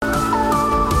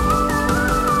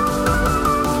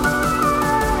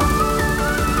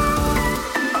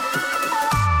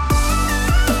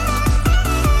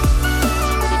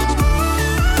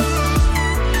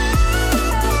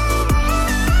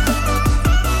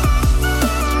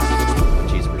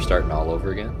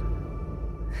over again.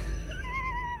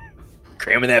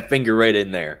 Cramming that finger right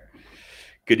in there.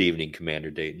 Good evening, Commander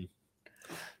Dayton.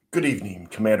 Good evening,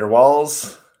 Commander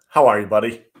Walls. How are you,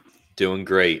 buddy? Doing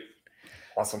great.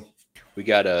 Awesome. We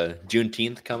got a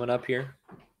Juneteenth coming up here.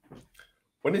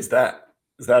 When is that?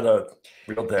 Is that a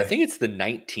real day? I think it's the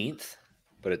 19th,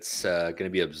 but it's going to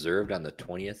be observed on the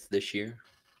 20th this year.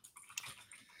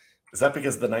 Is that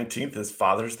because the 19th is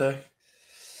Father's Day?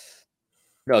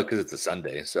 No, because it's a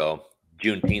Sunday. So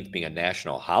Juneteenth being a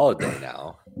national holiday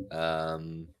now,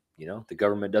 the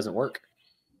government doesn't work.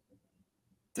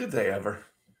 Did they ever?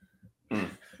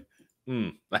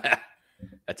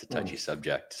 That's a touchy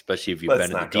subject, especially if you've Let's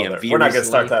been in not the go DMV there. We're not going to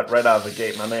recently. start that right out of the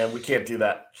gate, my man. We can't do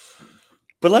that.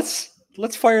 But let's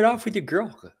fire it off with your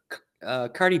girl,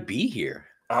 Cardi B here.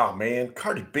 Oh, man.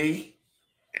 Cardi B.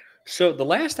 So the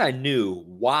last I knew,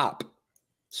 WAP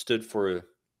stood for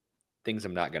things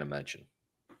I'm not going to mention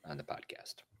on the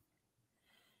podcast.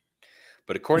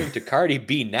 But according to Cardi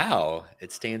B now,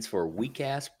 it stands for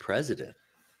weak-ass president.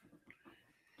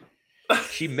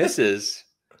 She misses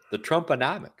the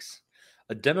Trumponomics.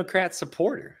 A Democrat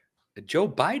supporter, a Joe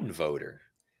Biden voter,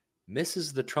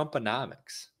 misses the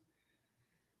Trumponomics.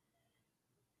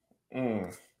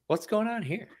 What's going on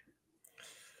here?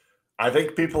 I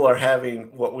think people are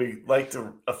having what we like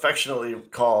to affectionately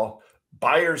call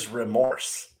buyer's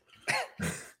remorse.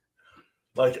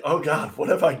 Like, oh God, what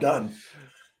have I done?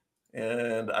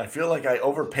 And I feel like I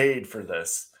overpaid for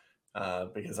this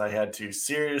because I had to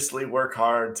seriously work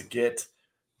hard to get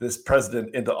this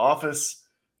president into office.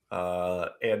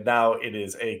 And now it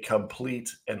is a complete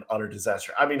and utter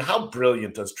disaster. I mean, how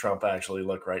brilliant does Trump actually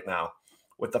look right now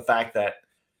with the fact that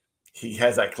he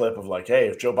has that clip of like, hey,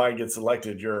 if Joe Biden gets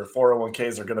elected, your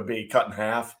 401ks are going to be cut in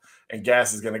half and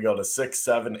gas is going to go to $6,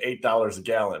 $7, $8 a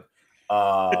gallon.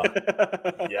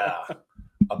 Yeah,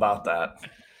 about that.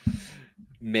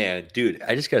 Man, dude,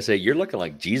 I just got to say, you're looking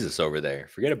like Jesus over there.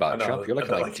 Forget about Trump. You're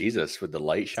looking like Jesus with the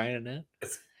light shining in.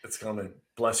 It's going to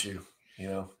bless you,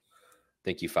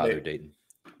 Thank you, Father Dayton.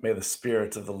 May the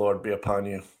Spirit of the Lord be upon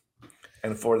you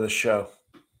and for this show.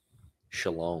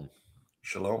 Shalom.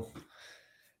 Shalom.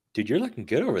 Dude, you're looking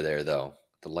good over there, though.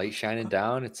 The light shining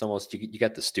down. It's almost, you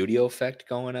got the studio effect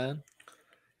going on.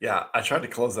 Yeah, I tried to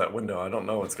close that window. I don't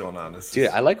know what's going on. Dude,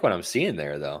 I like what I'm seeing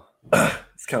there, though.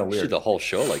 It's kind of weird. Do the whole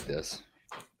show like this.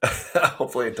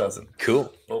 Hopefully it doesn't.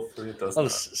 Cool. Hopefully it doesn't. Well, the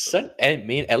sun,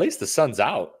 at least the sun's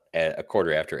out at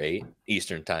 8:15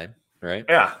 Eastern time, right?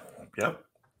 Yeah. Yep.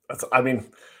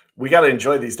 We got to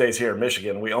enjoy these days here in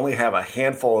Michigan. We only have a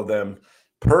handful of them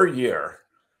per year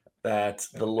that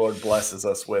the Lord blesses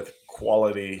us with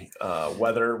quality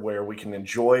weather where we can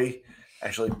enjoy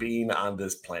actually being on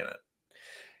this planet.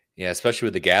 Yeah, especially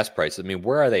with the gas prices. I mean,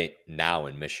 where are they now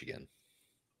in Michigan?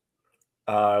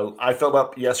 I filled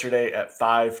up yesterday at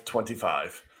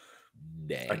 $5.25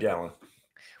 a gallon.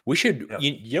 We should,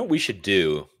 you know what we should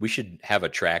do? We should have a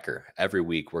tracker. Every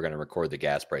week we're going to record the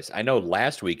gas price. I know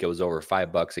last week it was over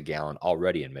 $5 a gallon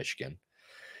already in Michigan.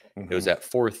 Mm-hmm. It was at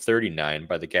 $4.39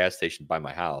 by the gas station by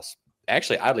my house.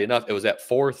 Actually, oddly enough, it was at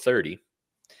 $4.30.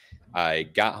 I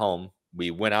got home.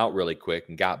 We went out really quick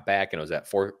and got back, and it was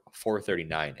at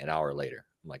 $4.39 an hour later.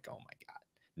 I'm like, oh my God.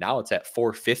 Now it's at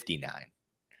 $4.59.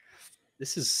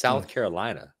 This is South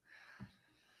Carolina.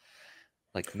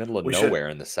 Like middle of nowhere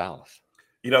in the South.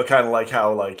 Kind of like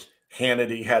how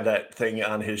Hannity had that thing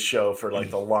on his show for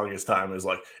the longest time. It was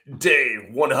like day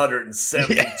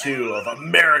 172 of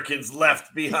Americans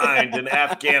left behind in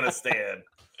Afghanistan.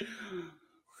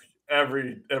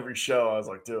 Every show I was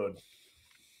like, dude,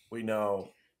 we know.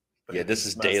 Yeah, this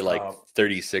is day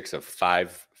 36 of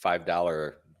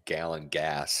 $5 gallon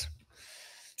gas.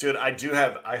 Dude, I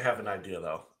have an idea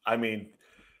though. I mean,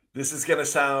 this is gonna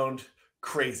sound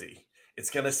crazy. It's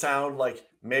gonna sound like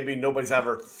maybe nobody's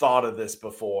ever thought of this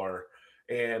before.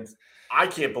 And I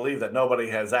can't believe that nobody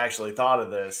has actually thought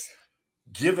of this,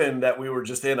 given that we were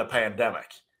just in a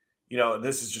pandemic.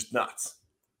 This is just nuts.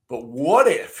 But what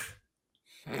if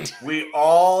we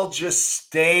all just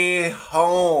stay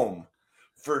home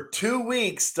for 2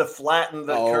 weeks to flatten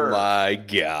the curve? Oh my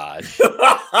God.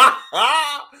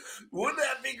 Wouldn't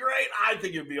that be great? I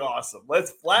think it'd be awesome.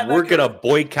 Let's flatten We're going to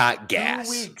boycott gas.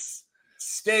 2 weeks.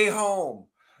 Stay home.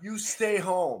 You stay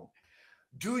home.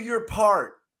 Do your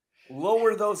part.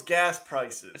 Lower those gas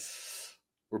prices.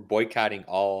 We're boycotting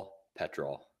all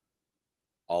petrol.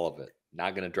 All of it.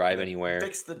 Not going to drive anywhere.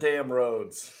 Fix the damn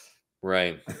roads.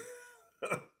 Right.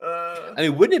 I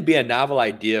mean, wouldn't it be a novel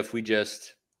idea if we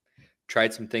just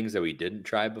tried some things that we didn't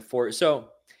try before? So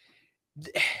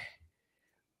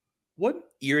what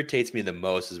irritates me the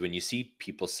most is when you see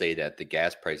people say that the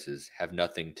gas prices have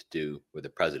nothing to do with the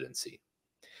presidency.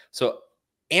 So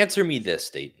answer me this,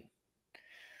 Dayton.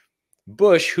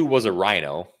 Bush, who was a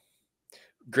rhino,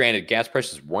 granted, gas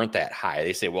prices weren't that high.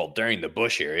 They say, well, during the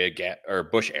Bush era,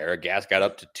 gas got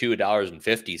up to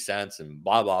 $2.50 and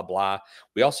blah, blah, blah.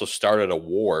 We also started a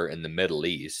war in the Middle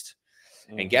East,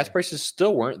 and gas prices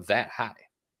still weren't that high.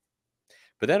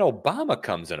 But then Obama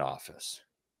comes in office,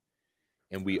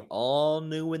 and we all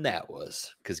knew when that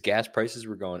was because gas prices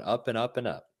were going up and up and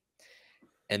up.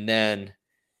 And then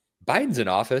Biden's in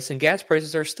office, and gas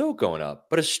prices are still going up.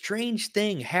 But a strange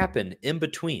thing happened in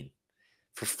between.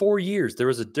 For 4 years, there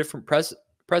was a different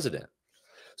president.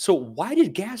 So why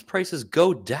did gas prices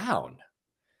go down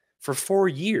for 4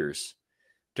 years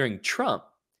during Trump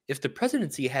if the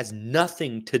presidency has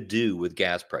nothing to do with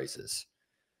gas prices?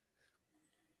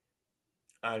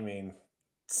 I mean,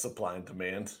 supply and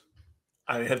demand.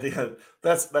 I think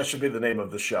that should be the name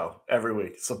of the show every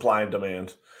week: supply and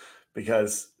demand.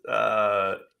 Because,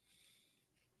 here's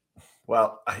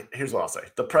what I'll say: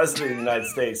 the president of the United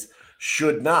States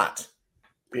should not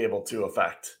be able to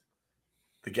affect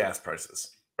the gas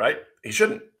prices, right? He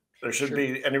shouldn't. There shouldn't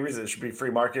be any reason. It should be free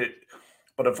market.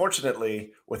 But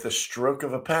unfortunately, with a stroke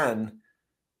of a pen,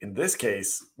 in this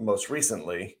case, most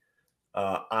recently,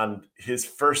 on his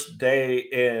first day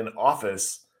in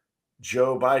office,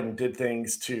 Joe Biden did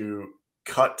things to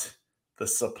cut the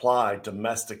supply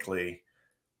domestically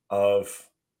of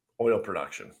oil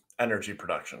production, energy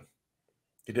production.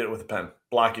 He did it with a pen,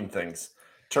 blocking things,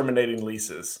 terminating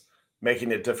leases,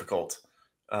 making it difficult,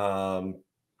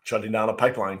 shutting down a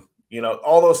pipeline.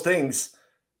 All those things.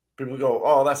 People go,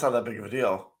 oh, that's not that big of a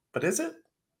deal. But is it?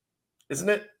 Isn't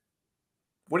it?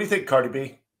 What do you think, Cardi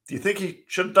B? Do you think he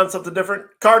should have done something different?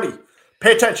 Cardi,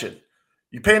 pay attention.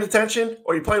 You paying attention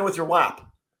or you playing with your WAP?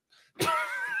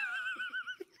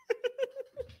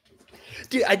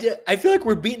 Dude, I feel like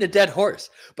we're beating a dead horse,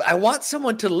 but I want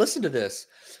someone to listen to this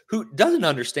who doesn't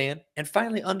understand and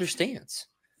finally understands,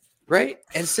 right?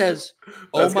 And says,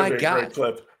 "Oh my God!" Great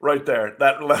clip right there.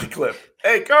 That clip.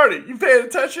 Hey, Cardi, you paying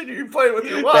attention? Or you playing with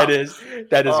your WAP?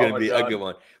 That is going to be a good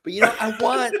one. But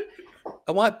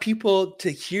I want people to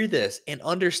hear this and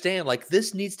understand. Like,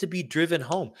 this needs to be driven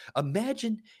home.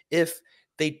 Imagine if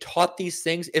they taught these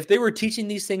things, if they were teaching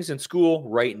these things in school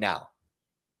right now.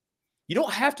 You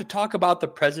don't have to talk about the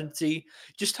presidency.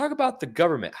 Just talk about the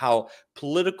government, how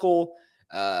political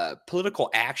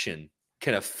action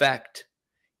can affect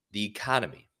the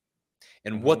economy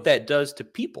and what that does to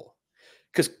people.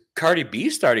 Because Cardi B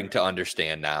is starting to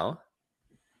understand now,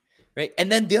 right? And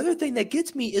then the other thing that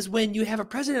gets me is when you have a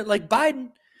president like Biden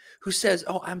who says,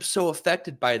 oh, I'm so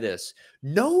affected by this.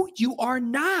 No, you are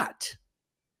not.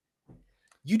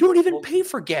 You don't even pay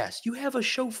for gas. You have a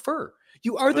chauffeur.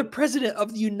 You are the president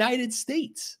of the United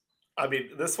States. I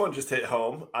mean, this one just hit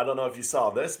home. I don't know if you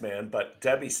saw this, man, but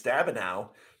Debbie Stabenow,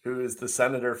 who is the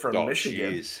senator from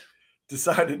Michigan,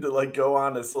 decided to go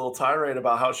on this little tirade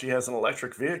about how she has an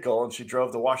electric vehicle and she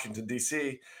drove to Washington,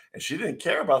 D.C. and she didn't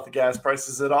care about the gas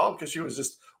prices at all because she was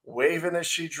just waving as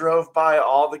she drove by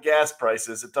all the gas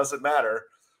prices. It doesn't matter.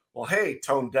 Well, hey,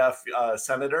 tone deaf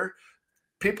senator,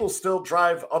 people still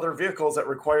drive other vehicles that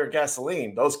require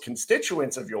gasoline. Those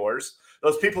constituents of yours,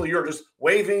 those people you're just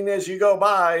waving as you go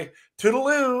by,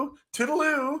 toodaloo,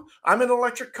 toodaloo, I'm in an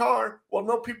electric car. Well,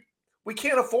 no, people, we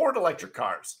can't afford electric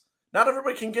cars. Not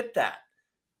everybody can get that.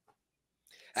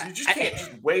 So you just can't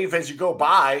just wave as you go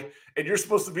by, and you're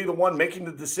supposed to be the one making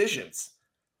the decisions.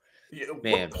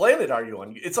 What planet are you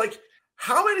on? It's like,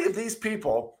 how many of these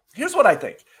people, here's what I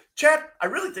think. Chad, I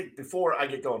really think, before I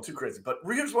get going too crazy, but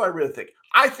here's what I really think.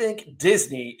 I think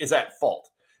Disney is at fault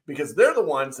because they're the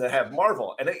ones that have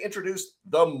Marvel, and they introduced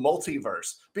the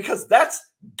multiverse because that's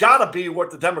got to be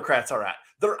what the Democrats are at.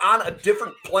 They're on a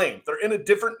different plane. They're in a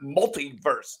different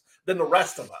multiverse than the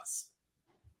rest of us.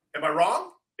 Am I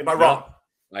wrong? Am I wrong?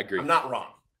 I agree. I'm not wrong.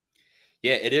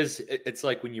 Yeah, it is. It's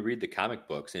like when you read the comic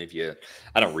books, and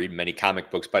I don't read many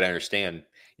comic books, but I understand,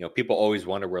 people always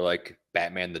wonder where like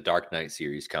Batman, the Dark Knight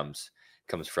series comes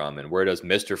from, and where does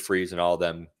Mr. Freeze and all of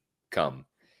them come?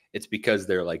 It's because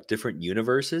they're like different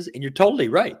universes, and you're totally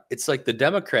right. It's like the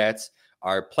Democrats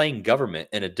are playing government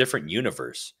in a different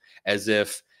universe, as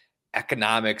if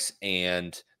economics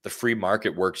and the free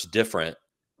market works different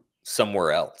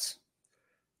somewhere else.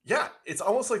 Yeah, it's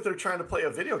almost like they're trying to play a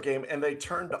video game and they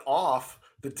turned off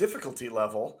the difficulty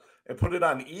level and put it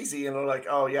on easy, and they're like,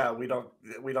 "Oh yeah, we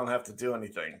don't have to do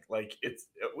anything. Like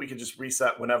we can just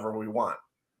reset whenever we want."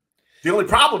 The only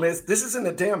problem is this isn't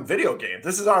a damn video game.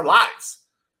 This is our lives.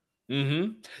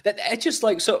 That's just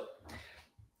like, so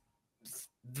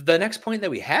the next point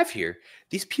that we have here,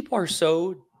 these people are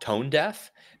so tone deaf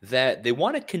that they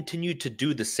want to continue to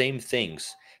do the same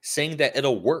things saying that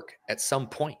it'll work at some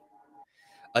point.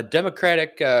 A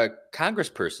Democratic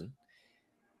congressperson,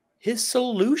 his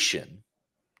solution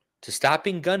to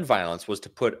stopping gun violence was to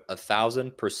put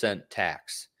 1,000%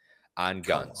 tax on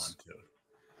guns.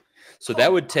 So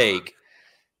that would take,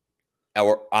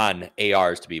 or on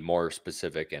ARs to be more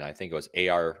specific, and I think it was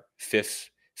AR-15s,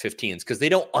 because they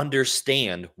don't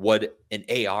understand what an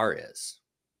AR is.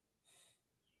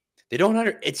 They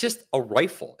don't it's just a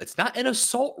rifle. It's not an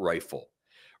assault rifle.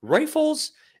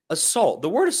 Rifles, assault. The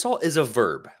word assault is a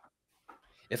verb.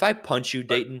 If I punch you,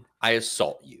 Dayton, I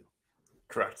assault you.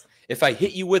 Correct. If I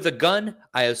hit you with a gun,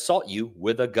 I assault you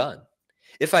with a gun.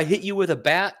 If I hit you with a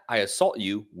bat, I assault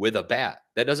you with a bat.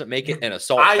 That doesn't make it an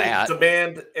assault bat. I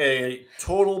demand a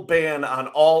total ban on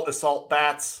all assault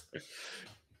bats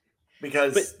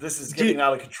because this is getting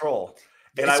out of control.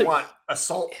 And I want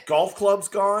assault golf clubs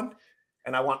gone,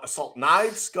 and I want assault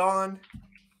knives gone.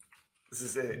 This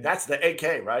is it. That's the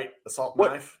AK, right? Assault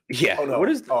knife? Yeah. Oh, no. What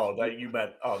is that you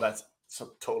meant? Oh, that's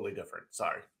totally different.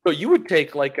 Sorry. So you would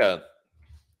take like I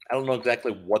don't know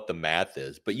exactly what the math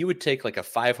is, but you would take like a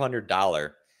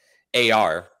 $500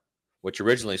 AR, which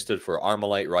originally stood for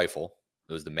Armalite rifle.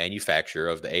 It was the manufacturer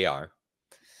of the AR,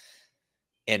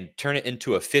 and turn it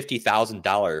into a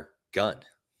 $50,000 gun.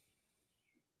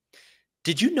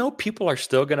 Did you know people are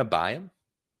still going to buy them?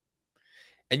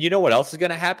 And you know what else is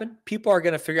going to happen? People are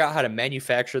going to figure out how to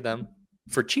manufacture them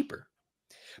for cheaper.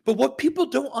 But what people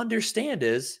don't understand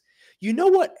is, you know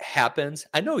what happens?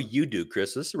 I know you do,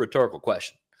 Chris. This is a rhetorical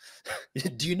question.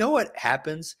 Do you know what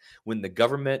happens when the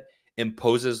government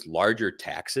imposes larger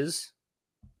taxes?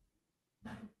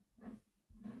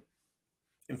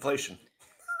 Inflation.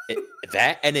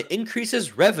 It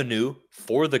increases revenue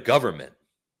for the government.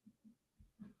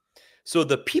 So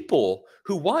the people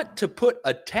who want to put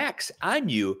a tax on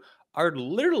you are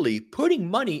literally putting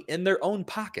money in their own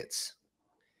pockets.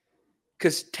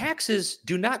 Because taxes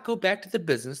do not go back to the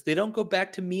business. They don't go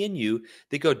back to me and you.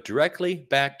 They go directly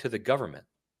back to the government.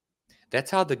 That's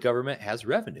how the government has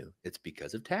revenue. It's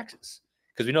because of taxes.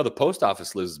 Because we know the post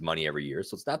office loses money every year,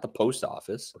 so it's not the post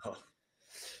office.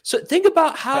 So think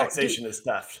about how taxation is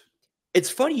theft. It's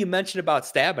funny you mentioned about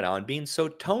Stabenow and being so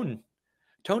tone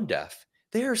deaf.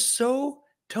 They are so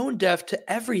tone deaf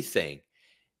to everything.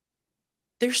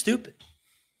 They're stupid.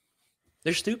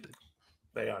 They're stupid.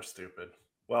 They are stupid.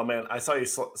 Well, man, I saw you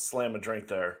slam a drink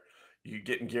there. You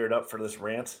getting geared up for this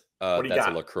rant? What do you got?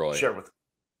 That's a LaCroix. Share with.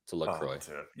 It's a LaCroix.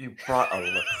 Oh, you brought a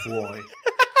LaCroix.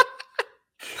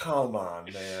 Come on,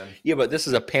 man. Yeah, but this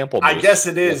is a pamplemousse. I guess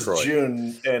it is LaCroix.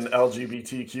 June and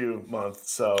LGBTQ month.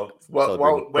 So,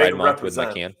 Pride month with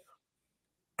my can.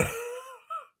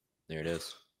 There it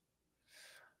is.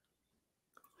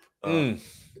 I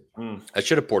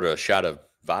should have poured a shot of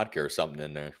vodka or something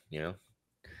in there,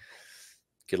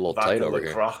 Get a little vodka tight over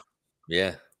here.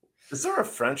 Yeah. Is there a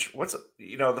French?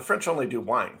 The French only do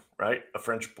wine, right? A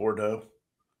French Bordeaux.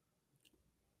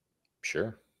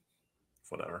 Sure.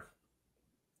 Whatever.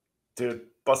 Dude,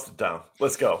 bust it down.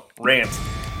 Let's go. Rant.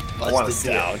 Bust it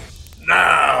down.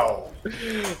 Now.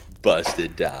 Bust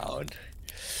it down.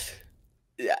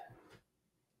 Yeah.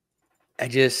 I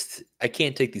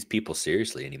can't take these people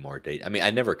seriously anymore, Dave. I mean,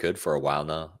 I never could for a while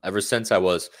now. Ever since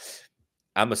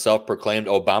I'm a self-proclaimed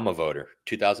Obama voter.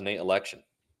 2008 election.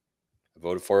 I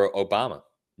voted for Obama.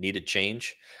 Needed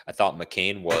change. I thought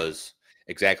McCain was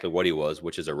exactly what he was,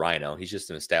 which is a rhino. He's just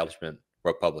an establishment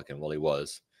Republican. Well, he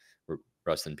was.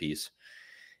 Rest in peace.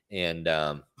 And,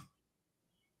 but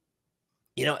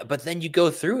then you go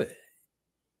through it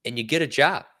and you get a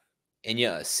job and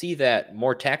you see that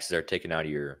more taxes are taken out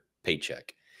of your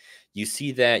paycheck. You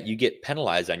see that you get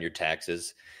penalized on your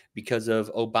taxes because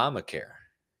of Obamacare.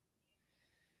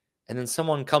 And then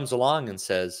someone comes along and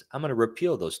says, I'm going to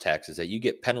repeal those taxes that you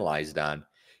get penalized on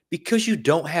because you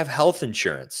don't have health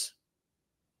insurance.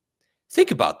 Think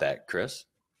about that, Chris.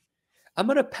 I'm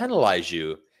going to penalize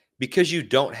you because you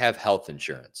don't have health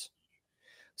insurance.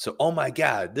 So, oh my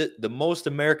God, the most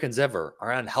Americans ever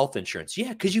are on health insurance.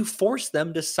 Yeah, because you force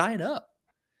them to sign up.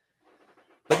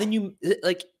 But then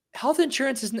health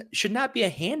insurance should not be a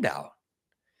handout.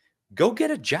 Go get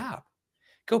a job.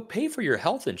 Go pay for your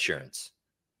health insurance.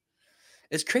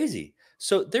 It's crazy.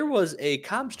 So there was a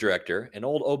comms director, an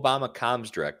old Obama comms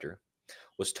director,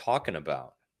 was talking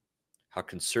about how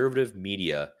conservative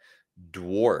media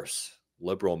dwarfs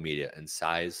liberal media in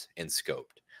size and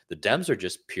scope. The Dems are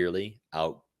just purely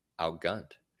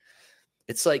outgunned.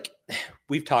 It's like,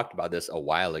 we've talked about this a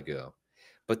while ago,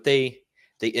 but they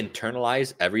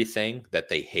internalize everything that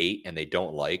they hate and they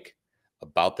don't like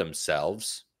about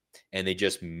themselves, and they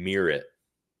just mirror it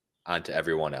onto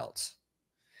everyone else.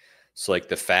 So like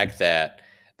the fact that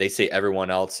they say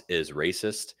everyone else is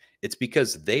racist, it's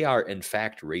because they are in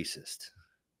fact racist.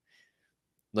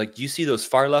 Like you see those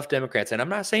far left Democrats, and I'm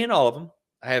not saying all of them.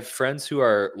 I have friends who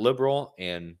are liberal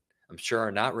and I'm sure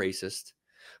are not racist,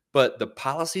 but the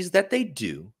policies that they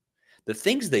do, the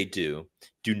things they do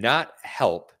not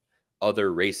help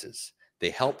other races. They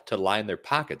help to line their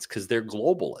pockets because they're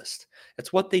globalist.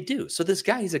 That's what they do. So this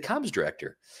guy, he's a comms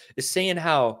director, is saying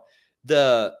how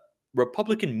the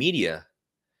Republican media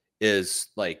is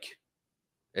like,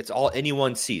 it's all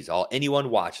anyone sees, all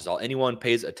anyone watches, all anyone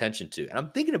pays attention to. And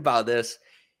I'm thinking about this,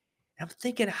 and I'm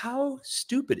thinking, how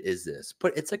stupid is this?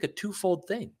 But it's like a twofold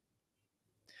thing.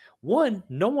 One,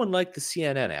 no one liked the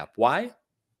CNN app. Why?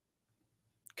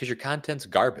 Because your content's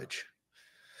garbage.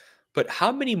 But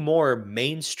how many more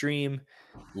mainstream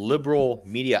liberal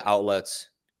media outlets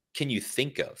can you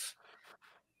think of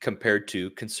compared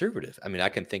to conservative? I mean, I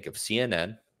can think of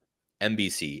CNN,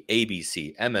 NBC,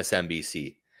 ABC,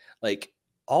 MSNBC. Like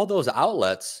all those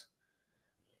outlets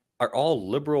are all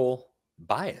liberal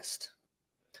biased.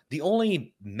 The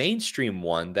only mainstream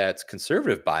one that's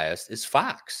conservative biased is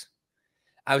Fox.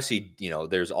 Obviously,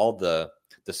 there's all the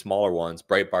smaller ones,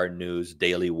 Breitbart News,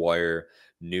 Daily Wire,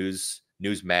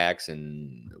 Newsmax,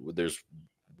 and there's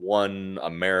One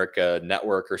America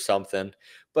Network or something.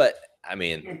 But I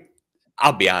mean,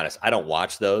 I'll be honest, I don't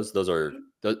watch those. Those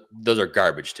are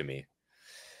garbage to me.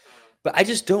 But I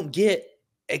just don't get,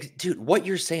 dude, what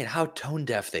you're saying, how tone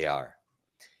deaf they are.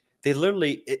 They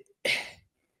literally,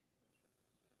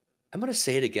 I'm going to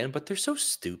say it again, but they're so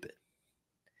stupid.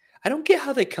 I don't get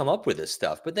how they come up with this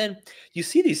stuff. But then you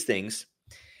see these things.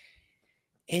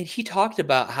 And he talked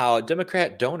about how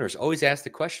Democrat donors always ask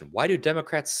the question, why do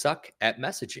Democrats suck at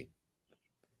messaging?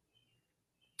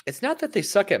 It's not that they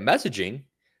suck at messaging.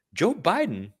 Joe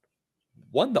Biden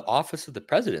won the office of the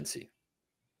presidency.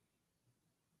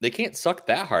 They can't suck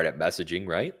that hard at messaging,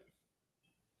 right?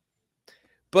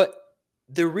 But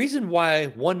the reason why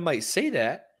one might say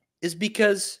that is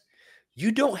because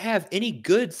you don't have any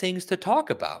good things to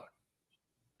talk about.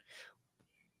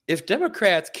 If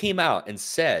Democrats came out and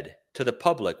said to the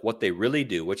public what they really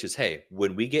do, which is, hey,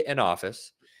 when we get in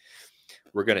office,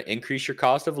 we're going to increase your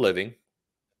cost of living,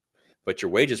 but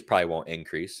your wages probably won't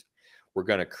increase. We're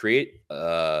going to create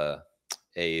a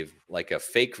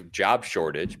fake job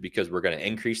shortage because we're going to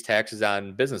increase taxes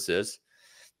on businesses,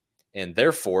 and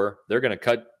therefore they're going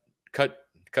to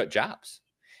cut jobs.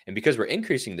 And because we're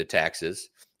increasing the taxes,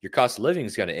 your cost of living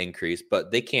is going to increase,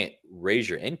 but they can't raise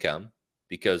your income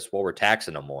because, well, we're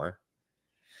taxing them more.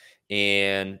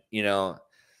 And,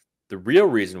 the real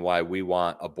reason why we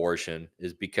want abortion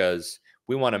is because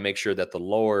we want to make sure that the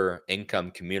lower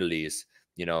income communities,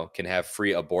 can have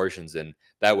free abortions. And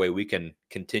that way we can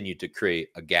continue to create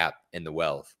a gap in the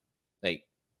wealth. Like,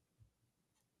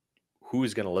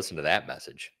 who's going to listen to that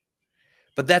message?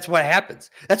 But that's what happens.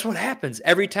 That's what happens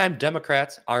every time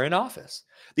Democrats are in office.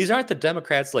 These aren't the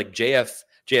Democrats like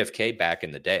JFK back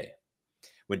in the day,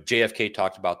 when JFK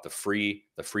talked about the free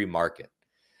market.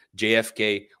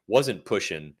 JFK wasn't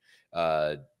pushing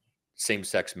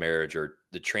same-sex marriage or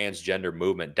the transgender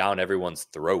movement down everyone's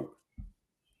throat.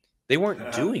 They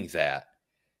weren't doing that.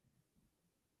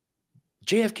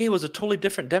 JFK was a totally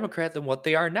different Democrat than what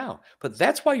they are now. But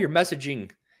that's why your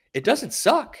messaging, it doesn't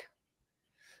suck.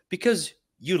 Because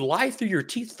you lie through your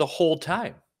teeth the whole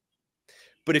time.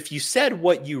 But if you said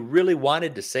what you really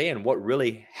wanted to say and what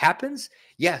really happens,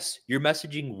 yes, your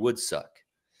messaging would suck.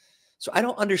 So I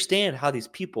don't understand how these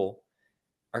people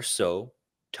are so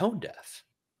tone deaf.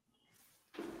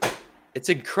 It's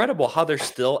incredible how they're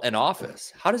still in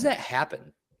office. How does that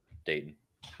happen, Dayton?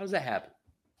 How does that happen?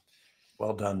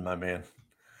 Well done, my man.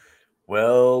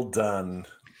 Well done.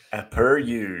 Per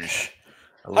usual.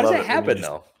 How does that happen,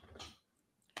 though?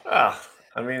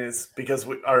 I mean, it's because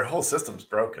our whole system's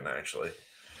broken, actually.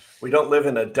 We don't live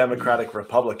in a democratic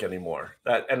republic anymore.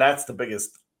 That's the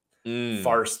biggest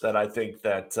farce that I think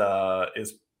that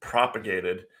is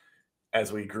propagated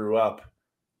as we grew up,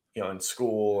 in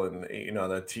school, and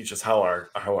that teaches how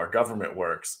our government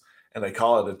works. And they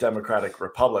call it a democratic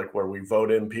republic, where we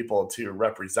vote in people to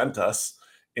represent us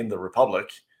in the republic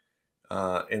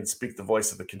and speak the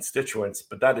voice of the constituents.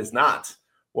 But that is not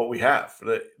what we have.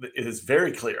 It is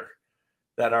very clear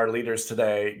that our leaders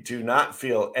today do not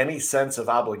feel any sense of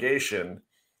obligation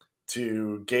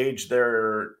to gauge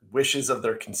their wishes of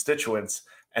their constituents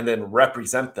and then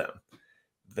represent them.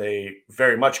 They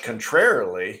very much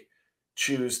contrarily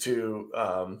choose to,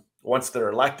 once they're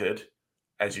elected,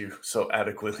 as you so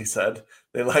adequately said,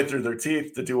 they lie through their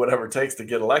teeth to do whatever it takes to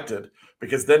get elected,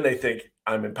 because then they think,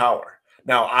 I'm in power.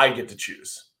 Now I get to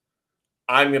choose.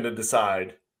 I'm going to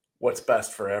decide what's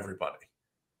best for everybody.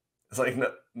 It's like,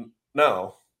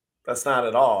 no, that's not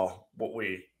at all what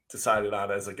we decided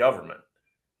on as a government.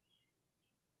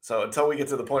 So until we get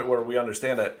to the point where we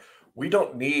understand that we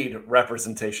don't need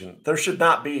representation, there should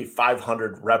not be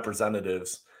 500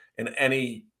 representatives in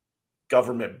any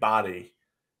government body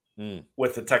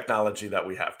with the technology that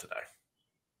we have today.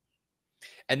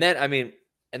 And then, I mean,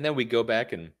 and then we go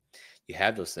back and you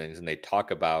have those things and they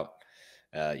talk about,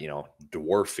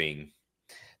 dwarfing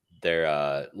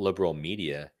their liberal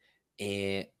media.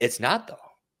 And it's not, though,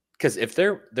 because if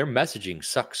their messaging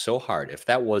sucks so hard, if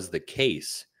that was the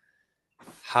case,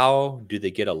 how do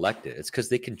they get elected? It's because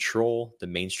they control the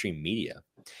mainstream media.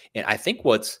 And I think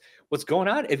what's going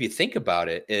on, if you think about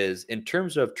it, is in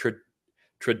terms of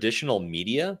traditional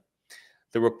media,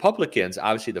 the Republicans,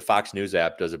 obviously the Fox News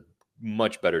app does a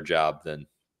much better job than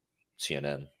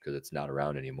CNN because it's not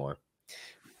around anymore.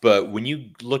 But when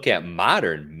you look at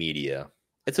modern media,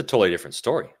 it's a totally different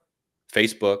story.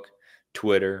 Facebook,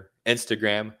 Twitter,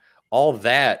 Instagram, all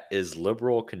that is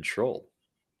liberal controlled.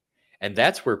 And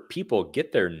that's where people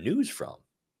get their news from.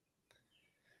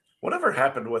 Whatever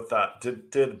happened with that?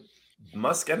 Did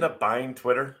Musk end up buying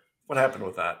Twitter? What happened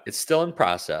with that? It's still in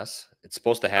process. It's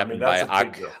supposed to happen by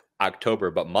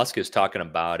October, but Musk is talking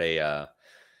about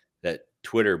that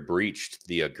Twitter breached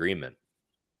the agreement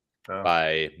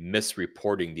by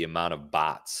misreporting the amount of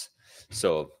bots.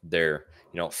 So they're,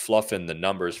 fluffing the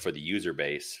numbers for the user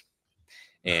base.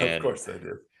 And of course they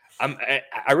do.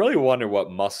 I really wonder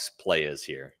what Musk's play is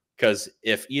here. Because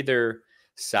if either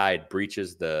side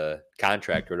breaches the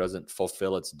contract or doesn't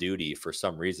fulfill its duty for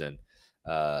some reason,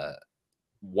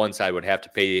 one side would have to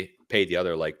pay the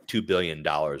other like $2 billion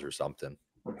or something.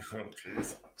 Oh,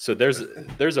 so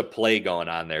there's a play going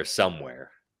on there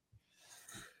somewhere.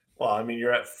 Well, I mean,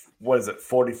 you're at, what is it,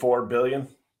 44 billion?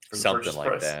 Something like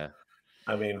price? That.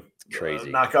 I mean, it's crazy.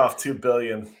 Knock off 2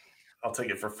 billion. I'll take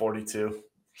it for 42.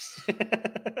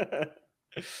 Okay.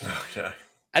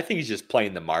 I think he's just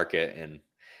playing the market and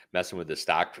messing with the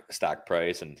stock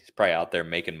price, and he's probably out there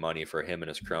making money for him and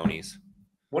his cronies.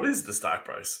 What is the stock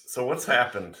price? So what's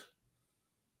happened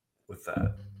with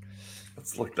that?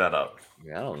 Let's look that up.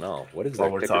 I don't know. What is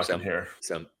their ticker symbol here?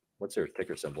 What's their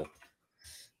ticker symbol?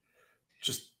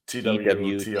 Just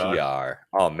TWTR.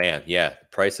 Oh man, yeah.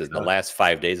 Prices in the last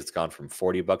 5 days, it's gone from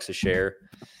 $40 a share.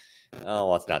 Oh,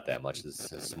 well, it's not that much.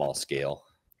 It's a small scale.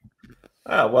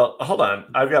 Well, hold on.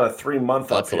 I've got a 3 month.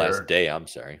 That's the last day. I'm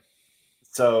sorry.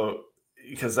 So,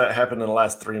 because that happened in the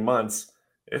last 3 months,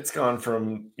 it's gone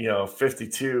from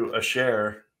 52 a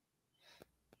share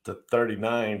to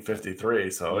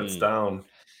 39.53. So it's down.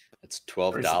 It's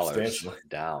 $12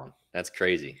 down. That's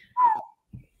crazy.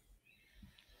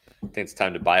 I think it's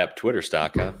time to buy up Twitter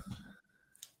stock, huh?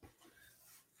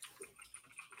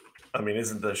 I mean,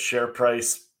 isn't the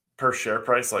per share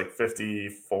price like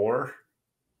 54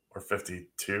 or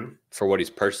 52 for what he's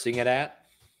purchasing it at?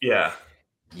 Yeah,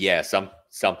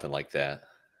 something like that.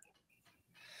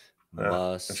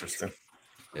 Musk interesting.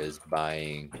 Is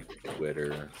buying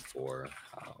Twitter for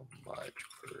how much?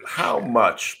 How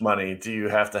much money do you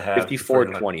have to have?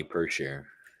 $54.20 per share.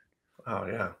 Oh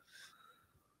yeah.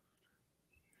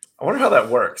 I wonder how that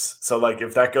works. So, like,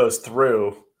 if that goes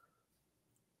through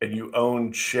and you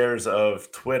own shares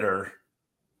of Twitter,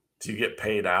 do you get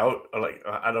paid out? Or like,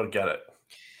 I don't get it.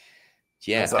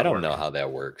 Yeah, I don't know how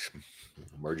that works.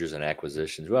 Mergers and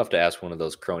acquisitions. We'll have to ask one of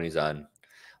those cronies on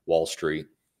Wall Street.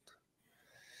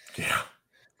 Yeah.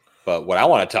 But what I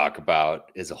want to talk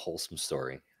about is a wholesome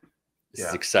story. This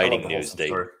is exciting news,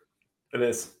 Dave. It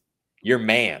is. Your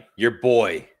man, your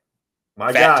boy,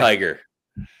 my Fat Tiger.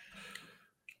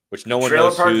 Which no one Trailer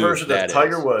knows park who version that of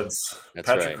Tiger is. Woods. That's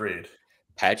Patrick right. Reed.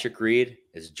 Patrick Reed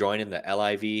is joining the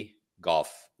LIV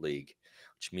Golf League,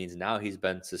 which means now he's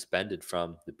been suspended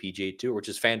from the PGA Tour, which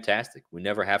is fantastic. We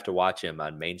never have to watch him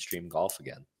on mainstream golf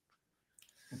again.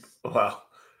 Well,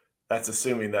 that's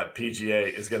assuming that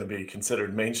PGA is going to be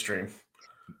considered mainstream.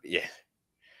 Yeah.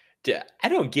 I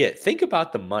don't get. Think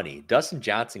about the money. Dustin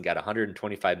Johnson got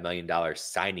 $125 million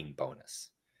signing bonus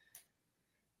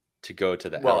to go to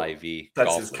the LIV.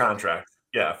 That's his contract.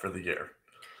 Yeah, for the year.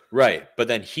 Right. But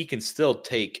then he can still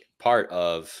take part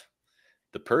of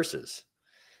the purses.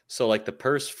 So like the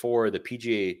purse for the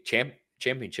PGA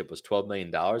championship was $12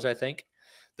 million, I think.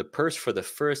 The purse for the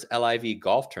first LIV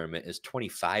golf tournament is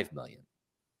 $25 million.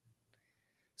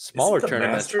 Smaller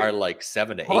tournaments are like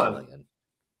 $7 to $8 million.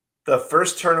 The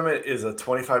first tournament is a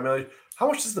 $25 million. How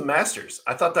much is the Masters?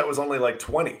 I thought that was only like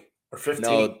 20 or 15.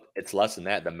 No, it's less than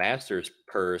that. The Masters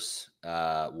purse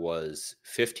was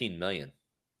 $15 million.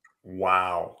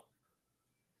 Wow.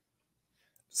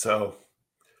 So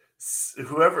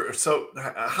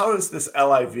how does this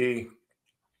LIV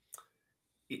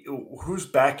who's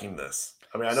backing this?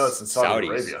 I mean, I know it's in Saudi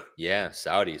Saudis. Arabia. Yeah,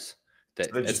 Saudis. They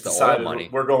It's just the oil decided money.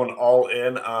 we're going all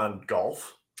in on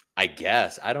golf. I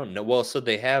guess. I don't know. Well, so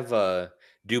they have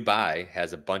Dubai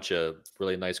has a bunch of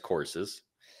really nice courses.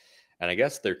 And I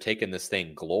guess they're taking this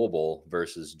thing global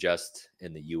versus just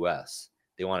in the US.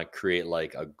 They want to create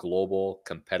like a global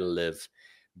competitive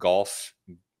golf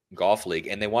league,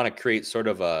 and they want to create sort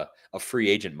of a free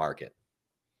agent market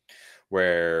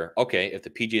where, okay, if the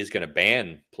PGA is going to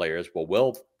ban players,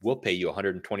 well, we'll pay you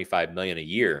 125 million a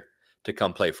year to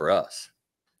come play for us.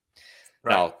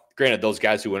 Right. Now, granted, those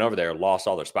guys who went over there lost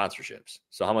all their sponsorships.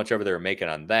 So how much ever they were making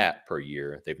on that per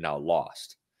year, they've now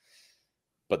lost.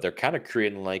 But they're kind of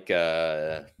creating like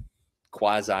a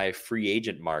quasi free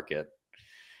agent market.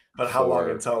 But how long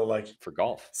until for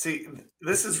golf? See,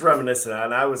 this is reminiscent,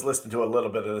 and I was listening to a little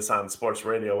bit of this on sports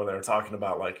radio when they were talking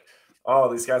about like,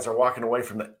 oh, these guys are walking away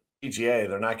from the PGA.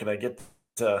 They're not going to get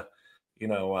to,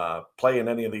 play in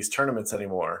any of these tournaments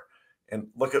anymore. And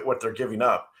look at what they're giving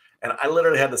up. And I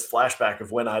literally had this flashback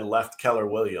of when I left Keller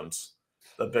Williams,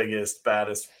 the biggest,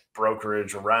 baddest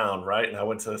brokerage around, right? And I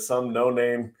went to some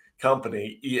no-name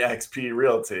company, eXp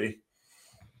Realty,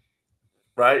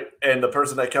 right? And the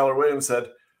person at Keller Williams said,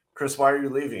 Chris, why are you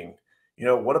leaving?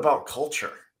 What about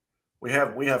culture? We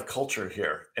have culture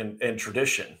here and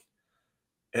tradition.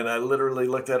 And I literally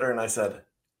looked at her and I said,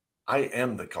 I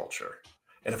am the culture.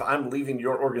 And if I'm leaving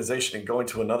your organization and going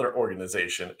to another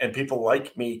organization and people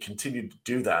like me continue to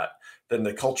do that, then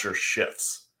the culture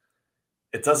shifts.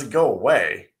 It doesn't go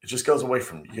away. It just goes away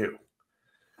from you.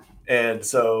 And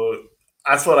so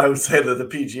that's what I would say to the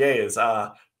PGA is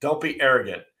don't be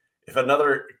arrogant. If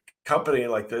another company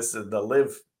like this, the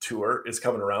Live Tour, is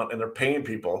coming around and they're paying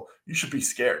people, you should be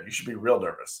scared. You should be real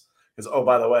nervous. Because, oh,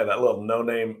 by the way, that little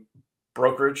no-name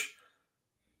brokerage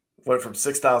went from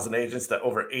 6,000 agents to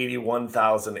over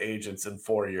 81,000 agents in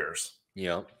 4 years.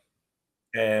 Yeah.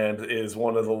 And is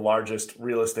one of the largest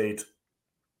real estate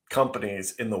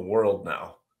companies in the world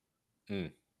now.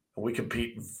 We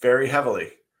compete very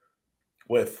heavily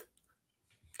with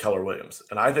Keller Williams.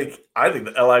 And I think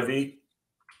the LIV,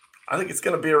 I think it's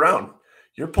going to be around.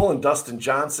 You're pulling Dustin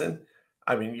Johnson.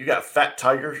 I mean, you got Fat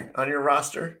Tiger on your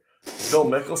roster, Phil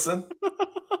Mickelson.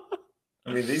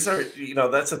 I mean, these are,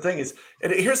 that's the thing is,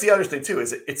 and here's the other thing too,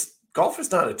 is it's golf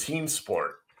is not a team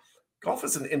sport. Golf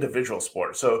is an individual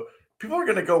sport. So people are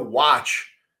going to go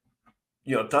watch,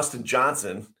 Dustin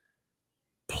Johnson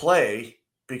play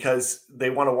because they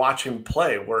want to watch him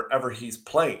play wherever he's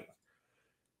playing.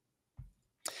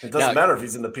 It doesn't matter if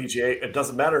he's in the PGA. It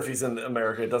doesn't matter if he's in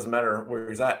America. It doesn't matter where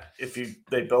he's at. If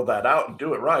they build that out and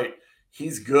do it right,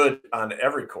 he's good on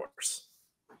every course.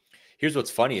 Here's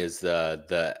what's funny is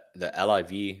the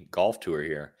LIV golf tour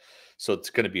here. So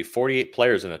it's going to be 48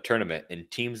 players in a tournament in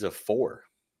teams of 4.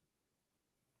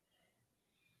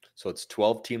 So it's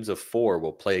 12 teams of 4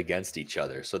 will play against each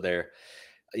other. So they're,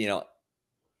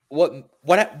 what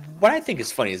I think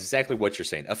is funny is exactly what you're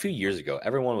saying. A few years ago,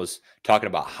 everyone was talking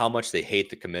about how much they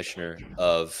hate the commissioner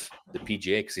of the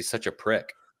PGA because he's such a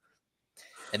prick.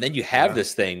 And then you have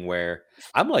this thing where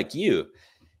I'm like you.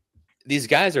 These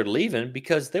guys are leaving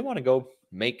because they want to go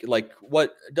make, like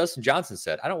what Dustin Johnson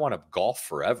said. I don't want to golf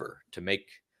forever to make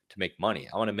money.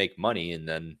 I want to make money, and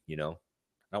then I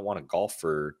don't want to golf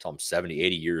for till I'm 70,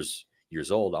 80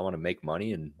 years old. I want to make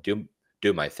money and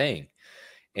do my thing.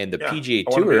 And the PGA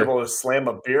Tour, I want to be able to slam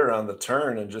a beer on the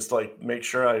turn and just like make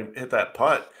sure I hit that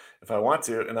putt if I want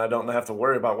to, and I don't have to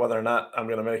worry about whether or not I'm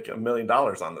going to make $1 million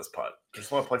on this putt. I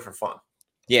just want to play for fun.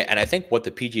 Yeah, and I think what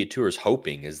the PGA Tour is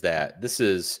hoping is that this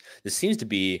seems to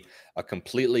be a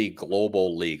completely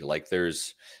global league. Like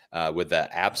there's with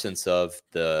the absence of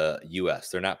the U.S.,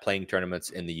 they're not playing tournaments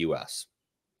in the U.S.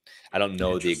 I don't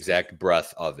know the exact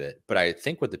breadth of it, but I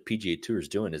think what the PGA Tour is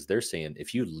doing is they're saying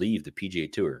if you leave the PGA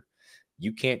Tour,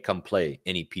 you can't come play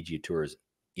any PGA Tour's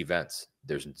events.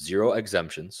 There's 0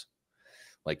 exemptions.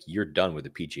 Like you're done with the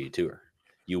PGA Tour.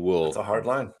 You will. It's a hard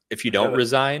line. If you don't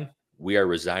resign, we are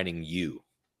resigning you.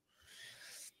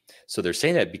 So they're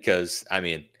saying that because, I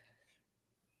mean,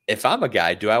 if I'm a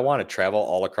guy, do I want to travel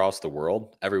all across the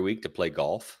world every week to play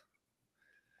golf?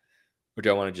 Or do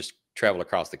I want to just travel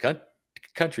across the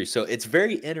country? So it's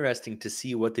very interesting to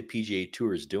see what the PGA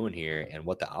Tour is doing here and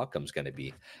what the outcome is going to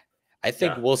be. I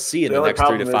think we'll see in the next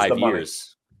 3 to 5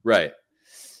 years. Right.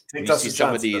 Take Dustin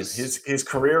Johnson. His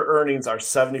career earnings are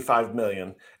 $75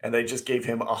 million, and they just gave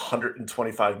him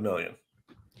 $125 million.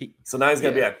 So now he's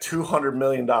going to be at $200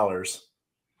 million.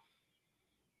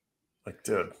 Like,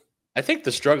 dude. I think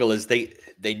the struggle is they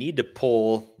need to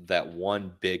pull that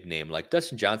one big name. Like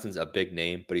Dustin Johnson's a big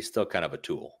name, but he's still kind of a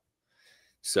tool.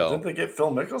 So didn't they get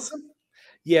Phil Mickelson?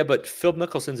 Yeah, but Phil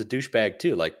Mickelson's a douchebag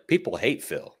too. Like people hate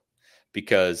Phil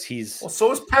because he's Well,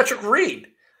 so is Patrick Reed.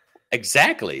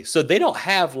 exactly. So they don't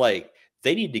have like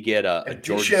they need to get a And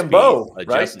Jordan Spieth, DeChambeau, a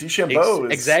right? Justin DeChambeau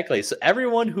is exactly. So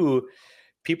everyone who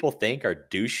people think are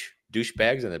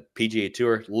douchebags in the PGA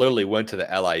Tour literally went to the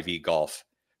LIV golf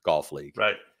league.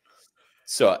 right.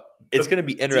 So it's going to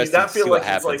be Do you interesting not to feel see what like it's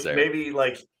happens like there. maybe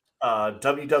like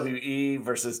WWE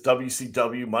versus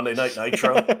WCW Monday Night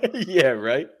Nitro? Yeah,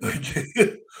 right.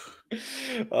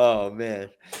 Oh man,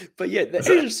 but yeah, there's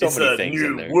just so many a things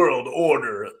in new there. world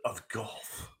order of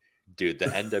golf, dude. The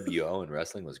NWO in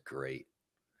wrestling was great.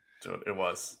 Dude, it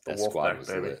was that squad was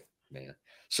baby. lit, man.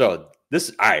 So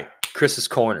this, all right, Chris's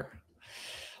corner.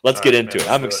 Let's get into it.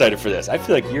 I'm excited for this. I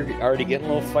feel like you're already getting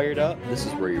a little fired up. This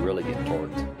is where you really get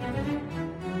torqued.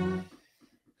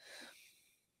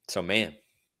 So, man,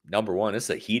 number one, it's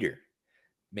a heater.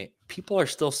 Man, people are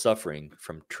still suffering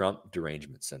from Trump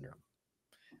derangement syndrome.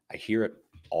 I hear it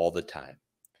all the time.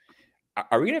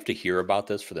 Are we going to have to hear about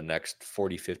this for the next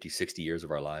 40, 50, 60 years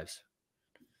of our lives?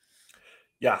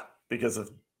 Yeah, because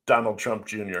of Donald Trump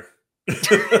Jr.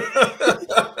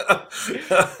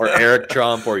 Or Eric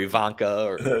Trump or Ivanka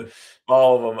or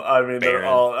all of them. I mean, Barron. they're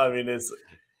all, I mean, it's,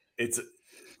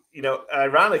 you know,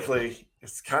 ironically,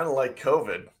 it's kind of like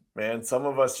COVID, man. Some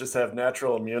of us just have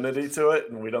natural immunity to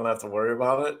it and we don't have to worry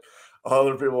about it.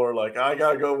 Other people are like, I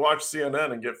got to go watch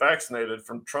CNN and get vaccinated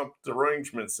from Trump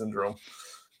derangement syndrome.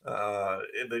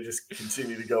 And they just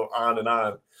continue to go on and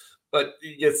on. But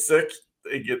you get sick,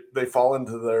 they fall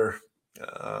into their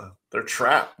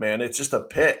trap, man. It's just a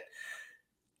pit.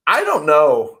 I don't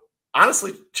know.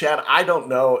 Honestly, Chad, I don't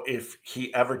know if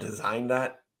he ever designed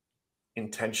that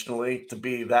intentionally to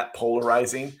be that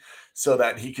polarizing so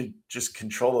that he could just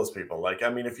control those people. Like, I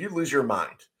mean, if you lose your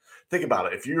mind, think about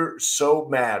it. If you're so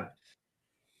mad,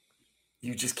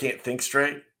 you just can't think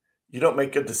straight, you don't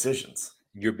make good decisions.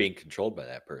 You're being controlled by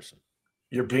that person.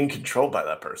 You're being controlled by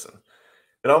that person.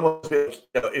 It almost feels like,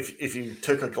 you know, if you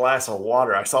took a glass of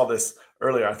water, I saw this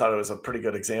earlier. I thought it was a pretty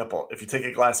good example. If you take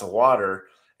a glass of water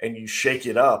and you shake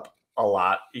it up a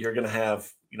lot, you're going to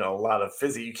have, you know, a lot of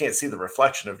fizzy. You can't see the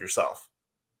reflection of yourself.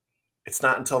 It's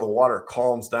not until the water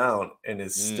calms down and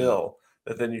is still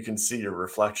that then you can see your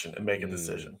reflection and make a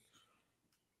decision.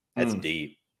 That's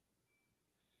deep.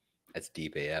 That's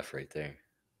deep AF right there.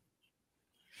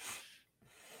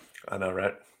 I know,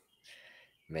 right?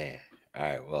 Man. All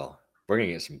right. Well, we're going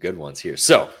to get some good ones here.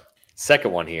 So,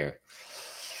 second one here.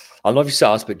 I don't know if you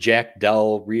saw this, but Jack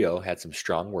Del Rio had some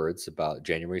strong words about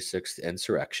January 6th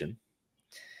insurrection,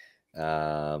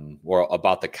 or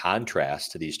about the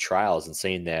contrast to these trials, and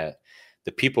saying that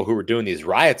the people who were doing these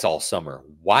riots all summer,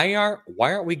 why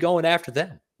aren't we going after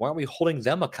them? Why aren't we holding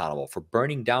them accountable for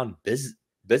burning down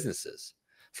businesses,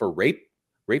 for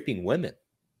raping women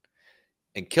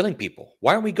and killing people?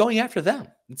 Why aren't we going after them?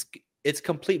 It's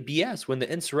complete BS when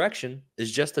the insurrection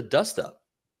is just a dust up.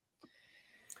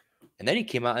 And then he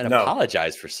came out and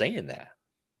apologized for saying that.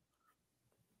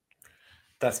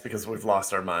 That's because we've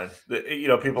lost our mind. You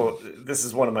know, people, this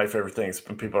is one of my favorite things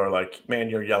when people are like, man,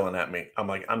 you're yelling at me. I'm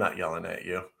like, I'm not yelling at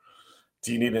you.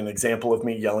 Do you need an example of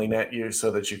me yelling at you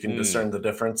so that you can discern the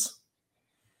difference?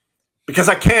 Because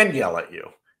I can yell at you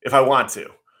if I want to,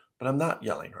 but I'm not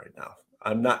yelling right now.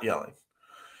 I'm not yelling.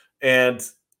 And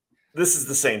this is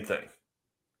the same thing.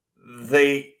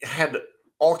 They had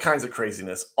all kinds of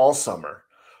craziness all summer.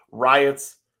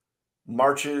 Riots,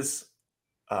 marches,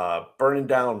 burning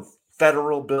down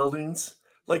federal buildings.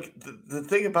 Like the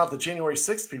thing about the January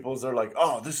 6th people is they're like,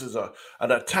 oh, this is an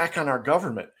attack on our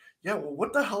government. Yeah, well,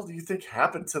 what the hell do you think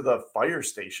happened to the fire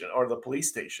station or the police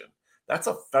station? That's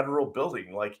a federal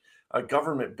building, like a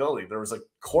government building. There was a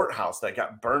courthouse that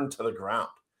got burned to the ground.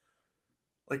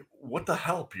 Like, what the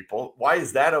hell, people? Why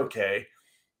is that okay?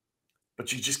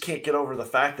 But you just can't get over the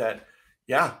fact that,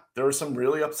 yeah, there were some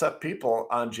really upset people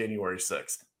on January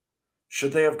 6th.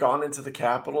 Should they have gone into the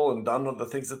Capitol and done the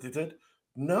things that they did?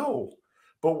 No.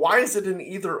 But why is it an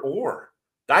either or?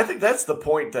 I think that's the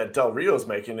point that Del Rio's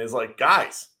making is like,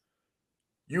 guys,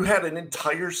 you had an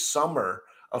entire summer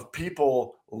of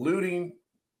people looting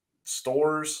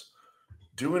stores,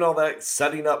 doing all that,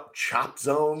 setting up chop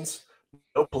zones,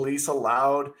 no police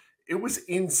allowed. It was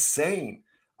insane.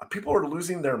 People are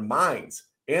losing their minds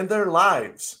and their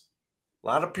lives. A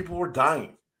lot of people were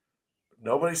dying.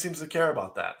 Nobody seems to care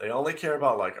about that. They only care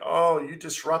about like, oh, you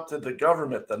disrupted the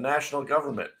government, the national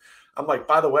government. I'm like,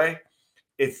 by the way,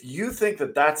 if you think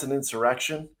that that's an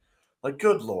insurrection, like,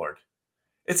 good Lord.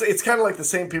 It's kind of like the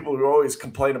same people who always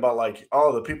complain about like,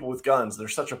 oh, the people with guns, they're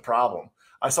such a problem.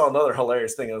 I saw another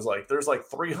hilarious thing. It was like, there's like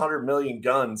 300 million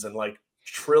guns and like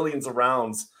trillions of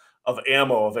rounds of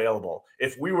ammo available.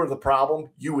 If we were the problem,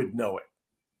 you would know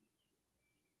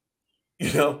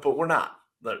it. But we're not.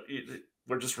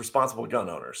 We're just responsible gun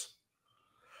owners.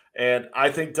 And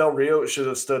I think Del Rio should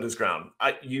have stood his ground.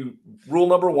 Rule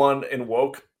number one in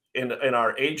woke in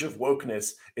our age of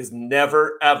wokeness is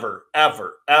never, ever,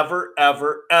 ever, ever,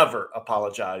 ever, ever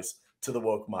apologize to the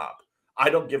woke mob. I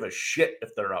don't give a shit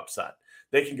if they're upset.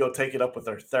 They can go take it up with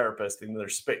their therapist in their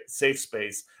safe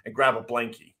space and grab a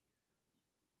blankie.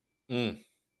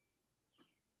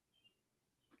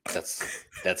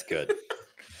 That's good.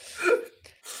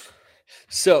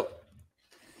 So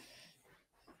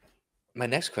my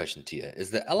next question to you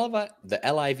is the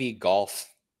LIV Golf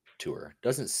Tour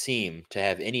doesn't seem to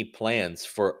have any plans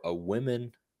for a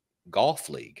women golf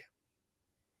league.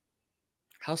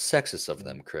 How sexist of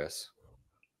them, Chris?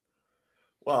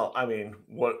 Well, I mean,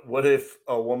 what if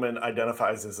a woman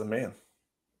identifies as a man?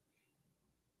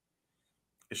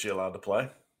 Is she allowed to play?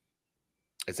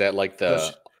 Is that like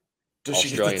the does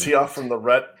she get the tee off from the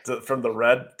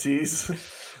red tees?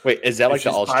 Wait, is that like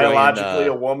the Australian biologically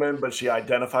a woman, but she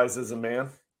identifies as a man?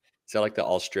 Is that like the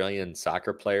Australian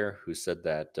soccer player who said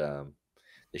that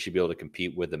they should be able to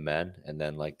compete with the men, and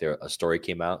then like a story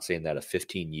came out saying that a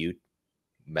 15U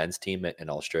men's team in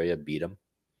Australia beat them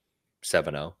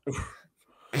 7-0.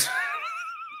 I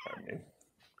mean,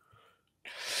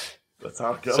 that's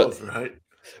how it goes, right?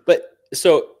 But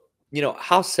so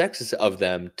how sexist of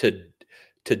them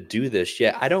to do this.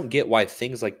 Yeah, I don't get why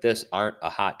things like this aren't a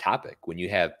hot topic when you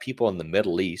have people in the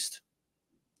Middle East.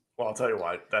 Well, I'll tell you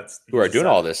why. Who are doing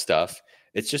all this stuff.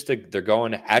 It's just they're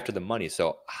going after the money.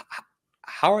 So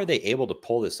how are they able to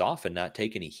pull this off and not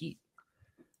take any heat?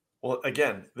 Well,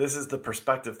 again, this is the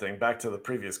perspective thing. Back to the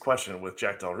previous question with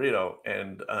Jack Del Rio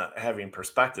and having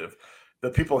perspective. The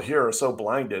people here are so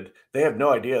blinded. They have no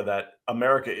idea that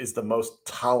America is the most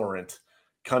tolerant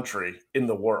country in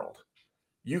the world.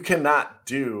 You cannot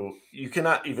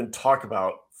even talk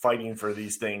about fighting for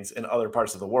these things in other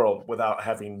parts of the world without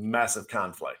having massive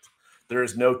conflict. There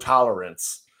is no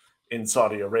tolerance in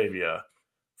Saudi Arabia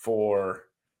for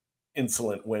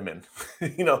insolent women.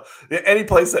 Any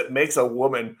place that makes a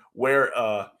woman wear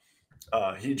a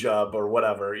hijab or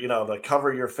whatever, to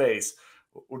cover your face,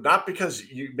 not because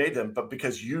you made them, but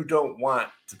because you don't want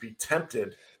to be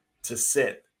tempted to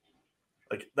sin.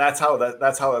 Like that's how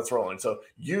that's rolling. So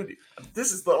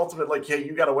this is the ultimate, like, hey,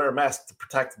 you got to wear a mask to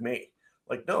protect me.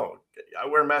 Like, no, I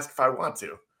wear a mask if I want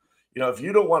to. If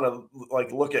you don't want to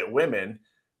like look at women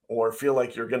or feel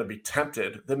like you're going to be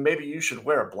tempted, then maybe you should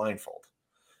wear a blindfold.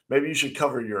 Maybe you should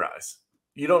cover your eyes.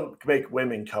 You don't make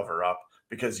women cover up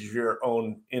because of your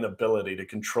own inability to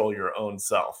control your own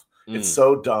self. It's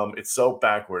so dumb. It's so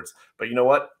backwards. But you know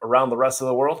what? Around the rest of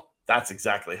the world, that's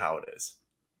exactly how it is.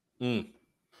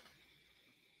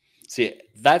 See,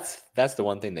 that's the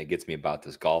one thing that gets me about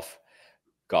this golf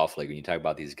league. When you talk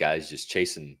about these guys just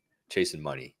chasing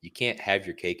money, you can't have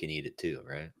your cake and eat it too,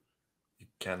 right? You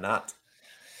cannot.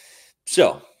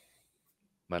 So,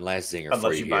 my last zinger unless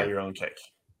for you buy your own cake.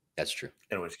 That's true.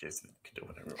 In which case, you can do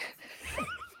whatever you want.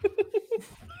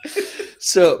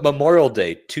 So, Memorial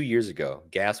Day 2 years ago,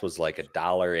 gas was like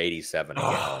 $1.87 a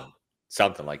gallon,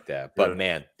 something like that. But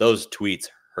man, those tweets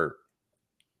hurt.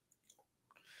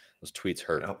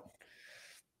 Yep.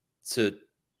 So,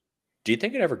 do you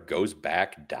think it ever goes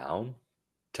back down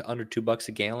to under $2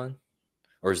 a gallon?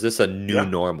 Or is this a new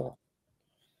normal?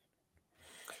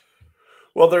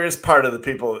 Well, there is part of the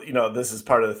people, this is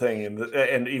part of the thing.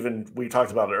 And even we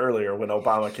talked about it earlier when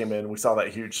Obama came in, we saw that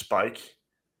huge spike,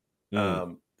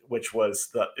 which was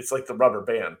it's like the rubber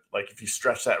band. Like if you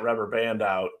stretch that rubber band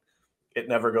out, it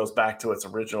never goes back to its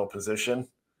original position,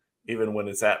 even when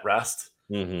it's at rest,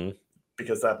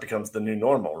 because that becomes the new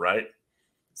normal, right?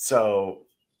 So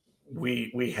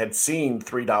we had seen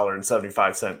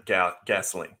 $3.75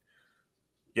 gasoline.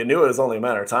 You knew it was only a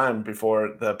matter of time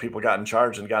before the people got in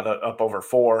charge and got up over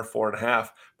 4.5.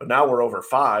 But now we're over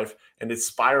 5, and it's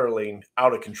spiraling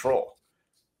out of control.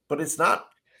 But it's not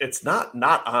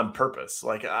on purpose.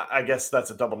 Like I guess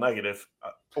that's a double negative.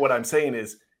 What I'm saying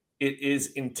is it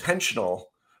is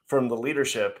intentional from the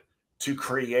leadership to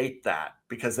create that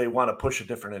because they want to push a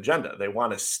different agenda. They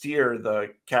want to steer the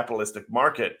capitalistic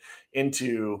market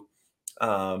into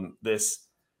this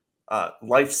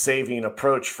life-saving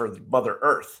approach for Mother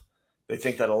Earth. They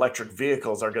think that electric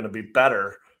vehicles are going to be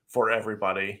better for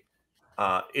everybody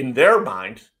in their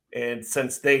mind. And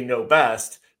since they know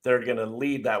best, they're going to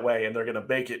lead that way, and they're going to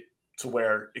make it to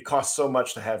where it costs so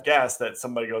much to have gas that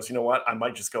somebody goes, you know what, I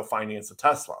might just go finance a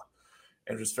Tesla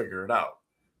and just figure it out.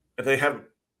 If they have,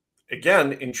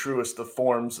 again, in truest of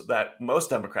forms that most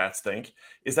Democrats think,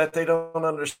 is that they don't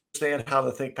understand how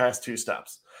to think past two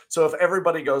steps. So if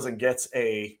everybody goes and gets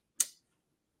if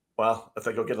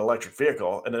they go get an electric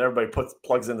vehicle and then everybody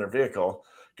plugs in their vehicle,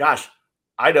 gosh,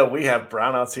 I know we have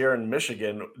brownouts here in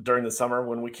Michigan during the summer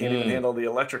when we can't even handle the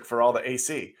electric for all the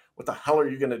AC. What the hell are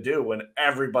you going to do when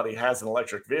everybody has an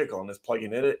electric vehicle and is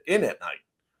plugging it in at night?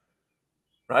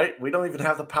 Right? We don't even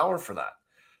have the power for that.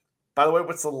 By the way,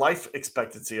 what's the life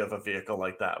expectancy of a vehicle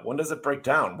like that? When does it break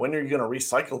down? When are you going to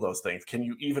recycle those things? Can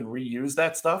you even reuse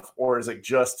that stuff? Or is it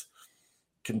just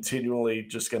continually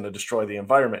just going to destroy the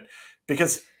environment?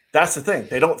 Because that's the thing.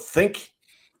 They don't think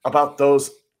about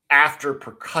those after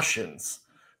percussions.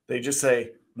 They just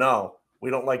say, no, we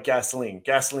don't like gasoline.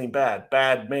 Gasoline bad.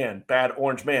 Bad man. Bad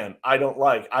orange man. I don't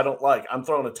like. I'm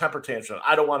throwing a temper tantrum.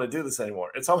 I don't want to do this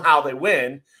anymore. And somehow they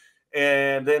win.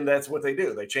 And then that's what they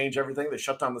do. They change everything. They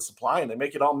shut down the supply and they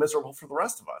make it all miserable for the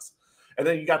rest of us. And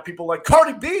then you got people like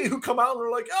Cardi B who come out and are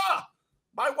like,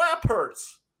 my WAP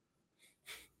hurts.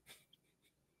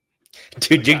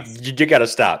 Dude, you got to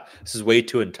stop. This is way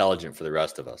too intelligent for the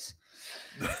rest of us.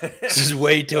 This is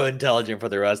way too intelligent for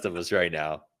the rest of us right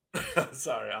now.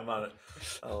 Sorry, I'm on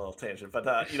a little tangent. But,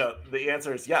 the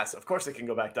answer is yes. Of course, it can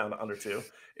go back down to under 2.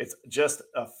 It's just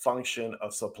a function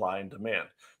of supply and demand.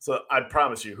 So I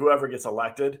promise you, whoever gets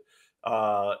elected,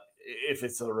 if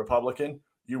it's a Republican,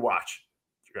 you watch.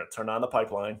 You're going to turn on the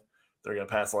pipeline. They're going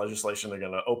to pass legislation. They're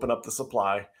going to open up the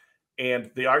supply.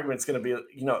 And the argument's going to be,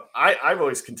 I've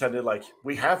always contended, like,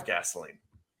 we have gasoline.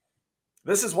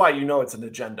 This is why it's an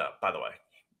agenda, by the way.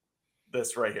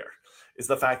 This right here is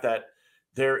the fact that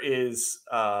there is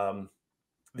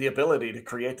the ability to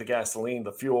create the gasoline,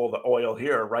 the fuel, the oil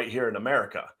right here in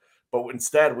America. But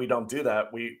instead, we don't do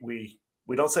that. We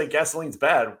don't say gasoline's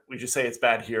bad. We just say it's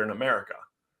bad here in America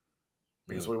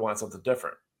because we want something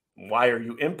different. Why are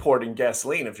you importing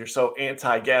gasoline? If you're so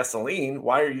anti-gasoline,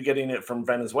 why are you getting it from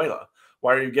Venezuela?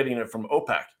 Why are you getting it from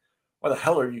OPEC? Why the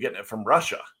hell are you getting it from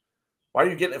Russia? Why are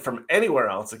you getting it from anywhere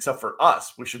else except for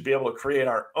us? We should be able to create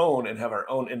our own and have our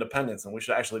own independence, and we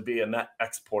should actually be a net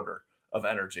exporter of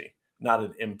energy, not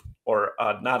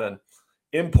an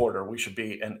importer. We should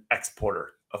be an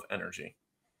exporter of energy.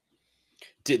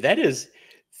 Dude,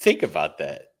 think about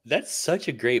that. That's such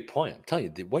a great point. I'm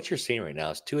telling you, what you're saying right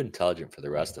now is too intelligent for the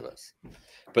rest of us.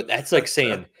 But that's like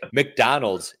saying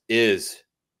McDonald's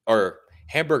or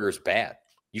hamburgers bad.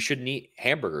 You shouldn't eat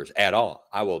hamburgers at all.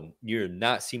 You will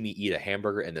not see me eat a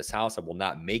hamburger in this house. I will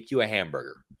not make you a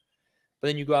hamburger. But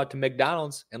then you go out to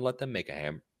McDonald's and let them make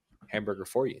a hamburger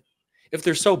for you. If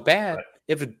they're so bad,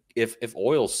 right. if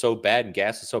oil's so bad and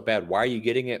gas is so bad, why are you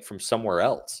getting it from somewhere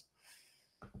else?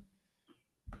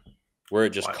 Where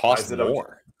it just costs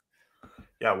more. Okay?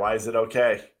 Yeah, why is it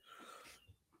okay?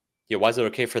 Yeah, why is it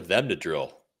okay for them to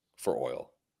drill for oil?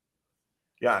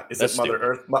 Yeah, That's Mother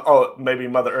Earth? Oh, maybe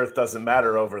Mother Earth doesn't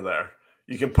matter over there.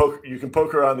 You can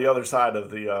poke her on the other side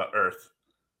of the Earth,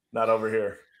 not over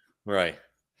here. Right.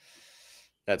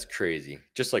 That's crazy.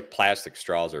 Just like plastic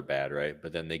straws are bad, right?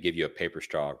 But then they give you a paper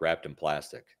straw wrapped in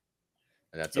plastic,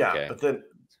 and that's okay.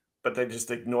 But they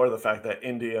just ignore the fact that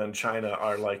India and China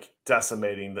are like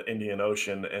decimating the Indian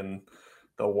Ocean and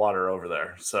the water over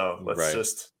there. So let's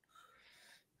just,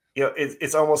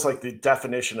 it's almost like the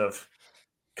definition of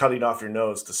cutting off your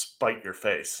nose to spite your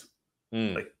face.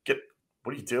 Like,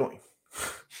 what are you doing?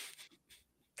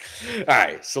 All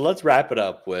right. So let's wrap it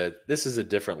up with, this is a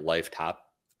different life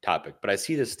topic, but I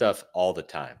see this stuff all the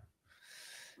time.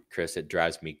 Chris, it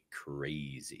drives me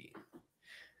crazy.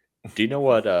 Do you know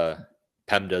what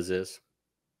PEMDAS is?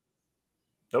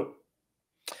 Nope.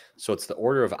 So it's the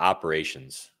order of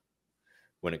operations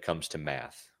when it comes to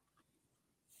math.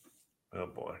 Oh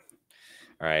boy.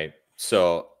 All right.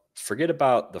 So forget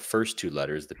about the first 2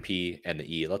 letters, the P and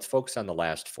the E. Let's focus on the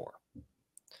last 4.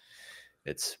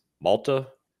 It's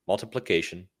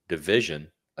multiplication, division,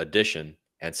 addition,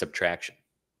 and subtraction.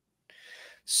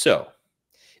 So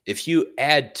if you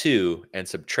add 2 and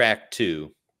subtract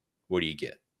 2, what do you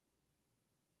get?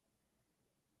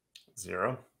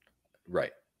 0.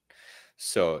 Right.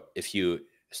 So if you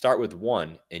start with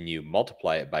 1 and you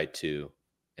multiply it by 2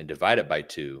 and divide it by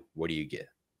 2, what do you get?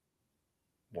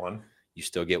 1. You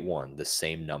still get 1, the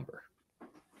same number.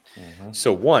 Mm-hmm.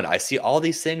 So 1, I see all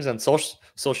these things on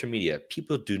social media.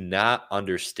 People do not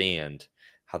understand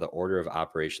how the order of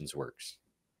operations works.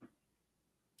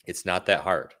 It's not that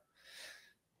hard.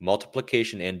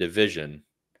 Multiplication and division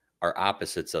are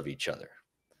opposites of each other.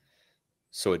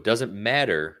 So it doesn't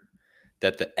matter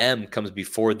that the M comes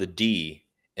before the D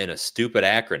in a stupid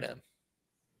acronym.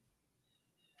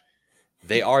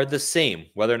 They are the same,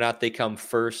 whether or not they come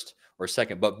first or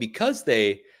second. But because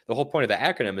the The whole point of the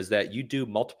acronym is that you do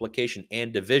multiplication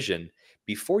and division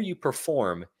before you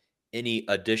perform any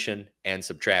addition and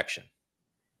subtraction.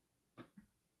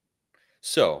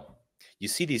 So you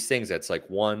see these things that's like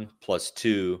 1 plus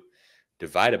 2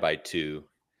 divided by 2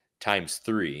 times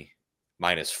 3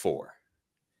 minus 4.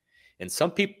 And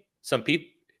some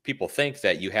people think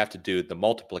that you have to do the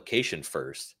multiplication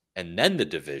first and then the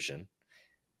division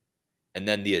and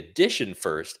then the addition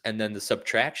first and then the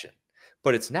subtraction.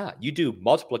 But it's not. You do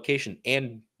multiplication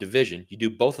and division. You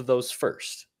do both of those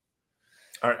first.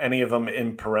 Are any of them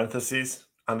in parentheses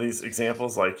on these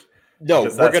examples? No,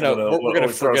 we're gonna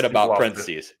forget about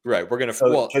parentheses. Right. We're gonna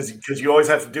because you always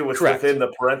have to do what's within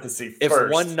the parenthesis first.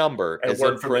 If one number is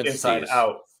in parentheses, inside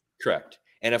out. Correct.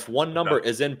 And if one number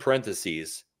is in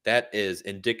parentheses, that is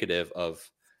indicative of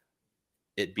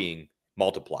it being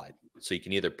multiplied. So you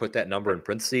can either put that number in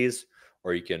parentheses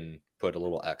or you can put a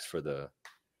little X for the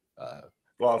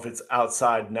well, if it's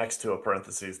outside next to a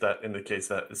parentheses, that indicates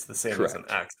that it's the same as an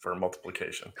X for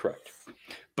multiplication. Correct.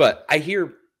 But I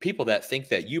hear people that think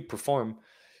that you perform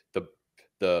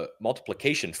the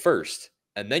multiplication first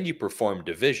and then you perform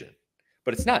division.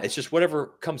 But it's not. It's just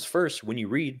whatever comes first when you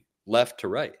read left to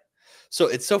right. So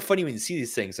it's so funny when you see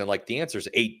these things and like the answer is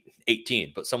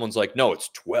 18, but someone's like, no, it's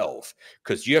 12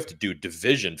 because you have to do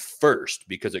division first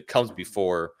because it comes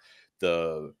before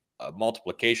the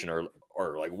multiplication or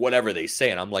like whatever they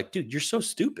say. And I'm like, dude, you're so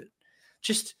stupid.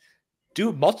 Just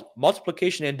do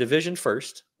multiplication and division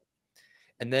first.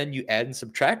 And then you add and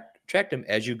subtract them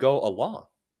as you go along.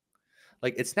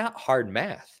 Like it's not hard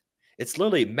math. It's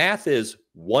literally math is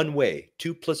one way.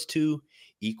 2 plus 2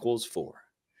 equals 4.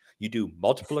 You do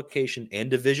multiplication and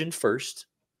division first.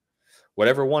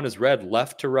 Whatever one is read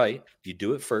left to right, you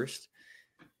do it first.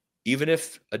 Even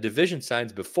if a division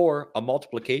sign's before a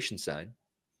multiplication sign.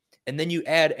 And then you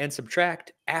add and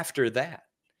subtract after that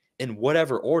in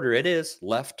whatever order it is,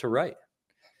 left to right.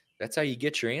 That's how you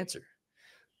get your answer.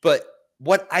 But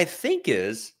what I think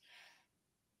is,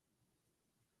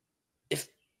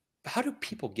 how do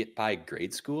people get by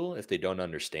grade school if they don't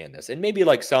understand this? And maybe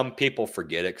like some people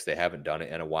forget it because they haven't done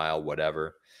it in a while,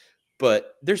 whatever.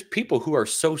 But there's people who are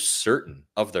so certain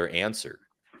of their answer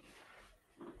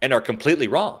and are completely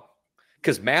wrong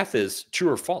because math is true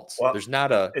or false. Well,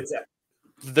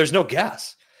 there's no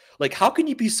guess. Like, how can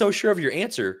you be so sure of your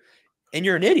answer and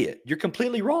you're an idiot? You're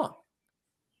completely wrong.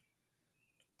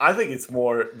 I think it's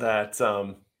more that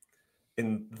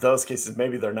in those cases,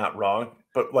 maybe they're not wrong.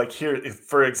 But like here,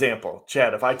 for example,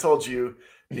 Chad, if I told you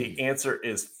the answer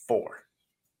is 4,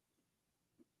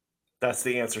 that's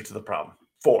the answer to the problem,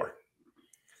 4.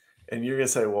 And you're going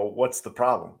to say, well, what's the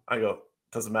problem? I go,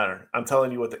 doesn't matter. I'm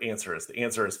telling you what the answer is. The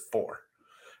answer is 4.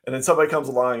 And then somebody comes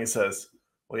along and says,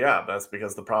 well, yeah, that's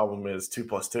because the problem is 2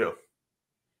 plus 2.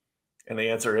 And the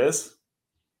answer is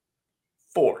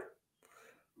 4.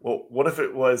 Well, what if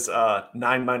it was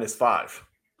 9 minus 5?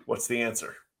 What's the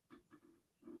answer?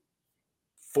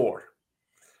 4.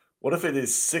 What if it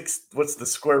is 6? What's the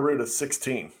square root of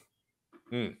 16?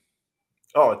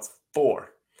 Oh, it's 4.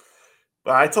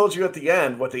 But I told you at the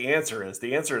end what the answer is.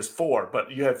 The answer is 4.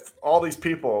 But you have all these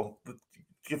people that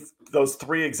give those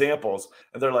 3 examples,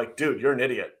 and they're like, dude, you're an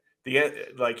idiot.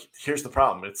 Here's the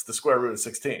problem. It's the square root of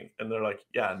 16. And they're like,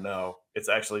 yeah, no, it's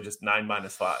actually just 9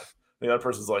 minus 5. The other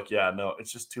person's like, yeah, no,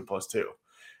 it's just 2 plus 2.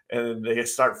 And they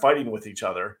start fighting with each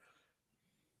other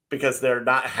because they're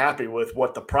not happy with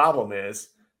what the problem is,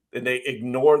 and they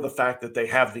ignore the fact that they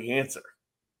have the answer.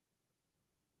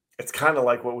 It's kind of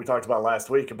like what we talked about last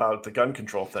week about the gun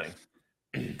control thing.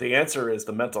 The answer is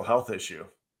the mental health issue.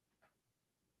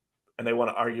 And they want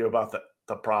to argue about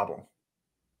the problem,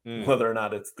 whether or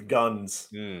not it's the guns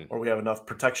or we have enough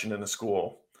protection in the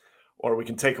school, or we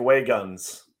can take away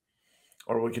guns,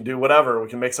 or we can do whatever. We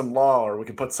can make some law, or we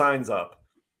can put signs up.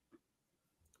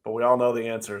 But we all know the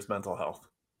answer is mental health.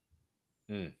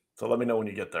 So let me know when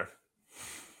you get there.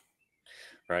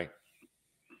 Right.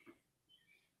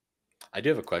 I do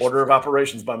have a question. Order of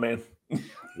operations, my man.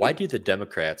 Why do the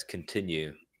Democrats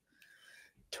continue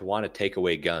to want to take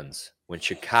away guns when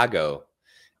Chicago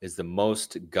is the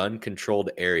most gun-controlled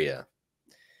area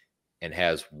and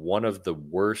has one of the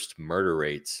worst murder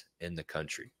rates in the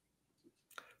country?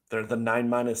 They're the 9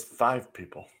 minus 5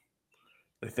 people.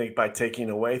 They think by taking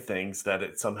away things that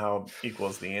it somehow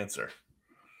equals the answer.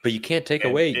 But you can't take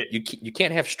away. You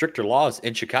can't have stricter laws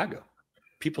in Chicago.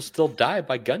 People still die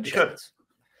by gunshots.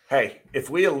 Hey,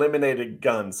 if we eliminated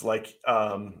guns like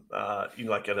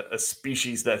like a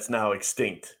species that's now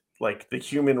extinct, like the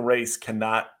human race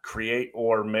cannot create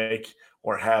or make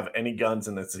or have any guns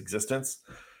in its existence,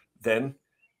 then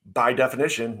by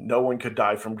definition, no one could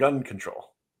die from gun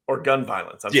control or gun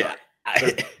violence. I'm sorry.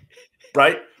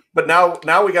 right? But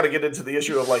now we got to get into the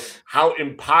issue of like how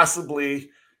impossibly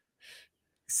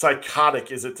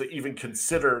psychotic is it to even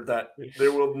consider that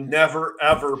there will never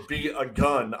ever be a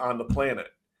gun on the planet,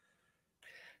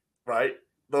 right?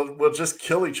 We'll just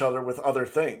kill each other with other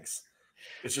things.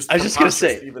 It's just I was just gonna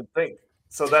say to even think.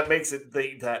 So that makes it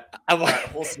that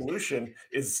whole solution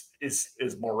is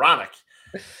moronic.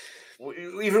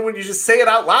 Even when you just say it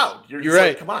out loud, you're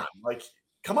right. Like,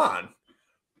 come on.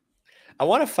 I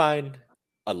want to find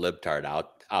a libtard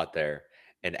out there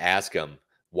and ask them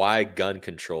why gun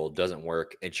control doesn't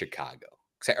work in Chicago.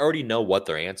 Because I already know what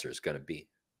their answer is going to be.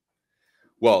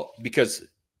 Well, because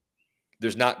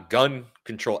there's not gun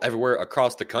control everywhere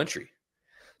across the country.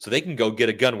 So they can go get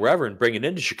a gun wherever and bring it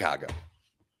into Chicago.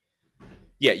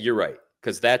 Yeah, you're right.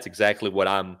 Because that's exactly what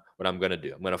I'm going to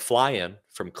do. I'm going to fly in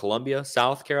from Columbia,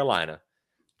 South Carolina,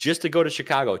 just to go to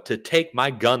Chicago to take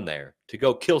my gun there to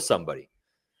go kill somebody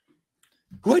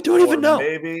who I don't even know.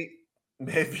 Maybe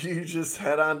you just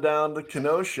head on down to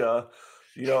Kenosha,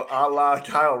 a la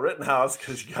Kyle Rittenhouse,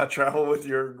 because you got to travel with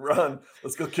your run.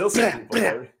 Let's go kill some people,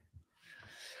 baby.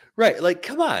 Right. Like,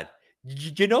 come on.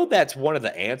 That's one of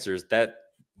the answers that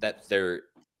they're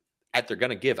going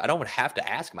to give. I don't have to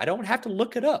ask them. I don't have to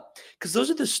look it up because those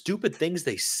are the stupid things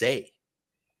they say.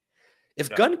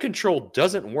 If gun control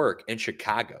doesn't work in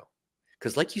Chicago,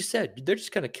 because like you said, they're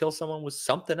just going to kill someone with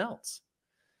something else,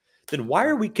 then why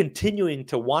are we continuing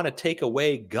to want to take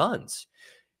away guns?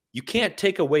 You can't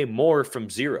take away more from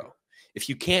zero. If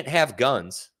you can't have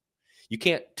guns, you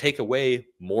can't take away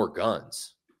more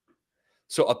guns.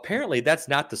 So apparently that's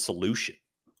not the solution.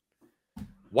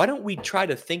 Why don't we try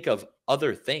to think of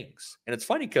other things? And it's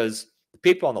funny because the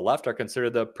people on the left are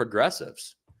considered the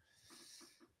progressives.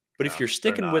 But if you're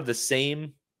sticking with the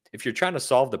same, if you're trying to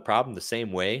solve the problem the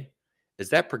same way, is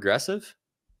that progressive?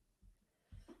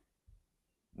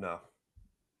 No.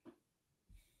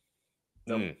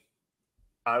 Nope.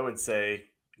 I would say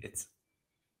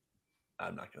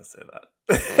I'm not going to say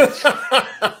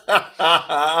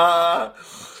that.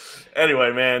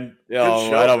 Anyway, man.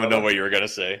 Oh, I don't even know what you were going to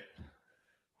say.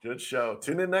 Good show.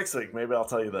 Tune in next week. Maybe I'll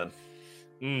tell you then.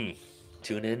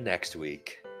 Tune in next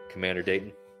week. Commander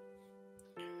Dayton.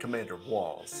 Commander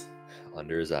Walls.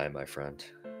 Under his eye, my friend.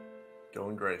 Go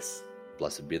in grace.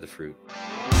 Blessed be the fruit.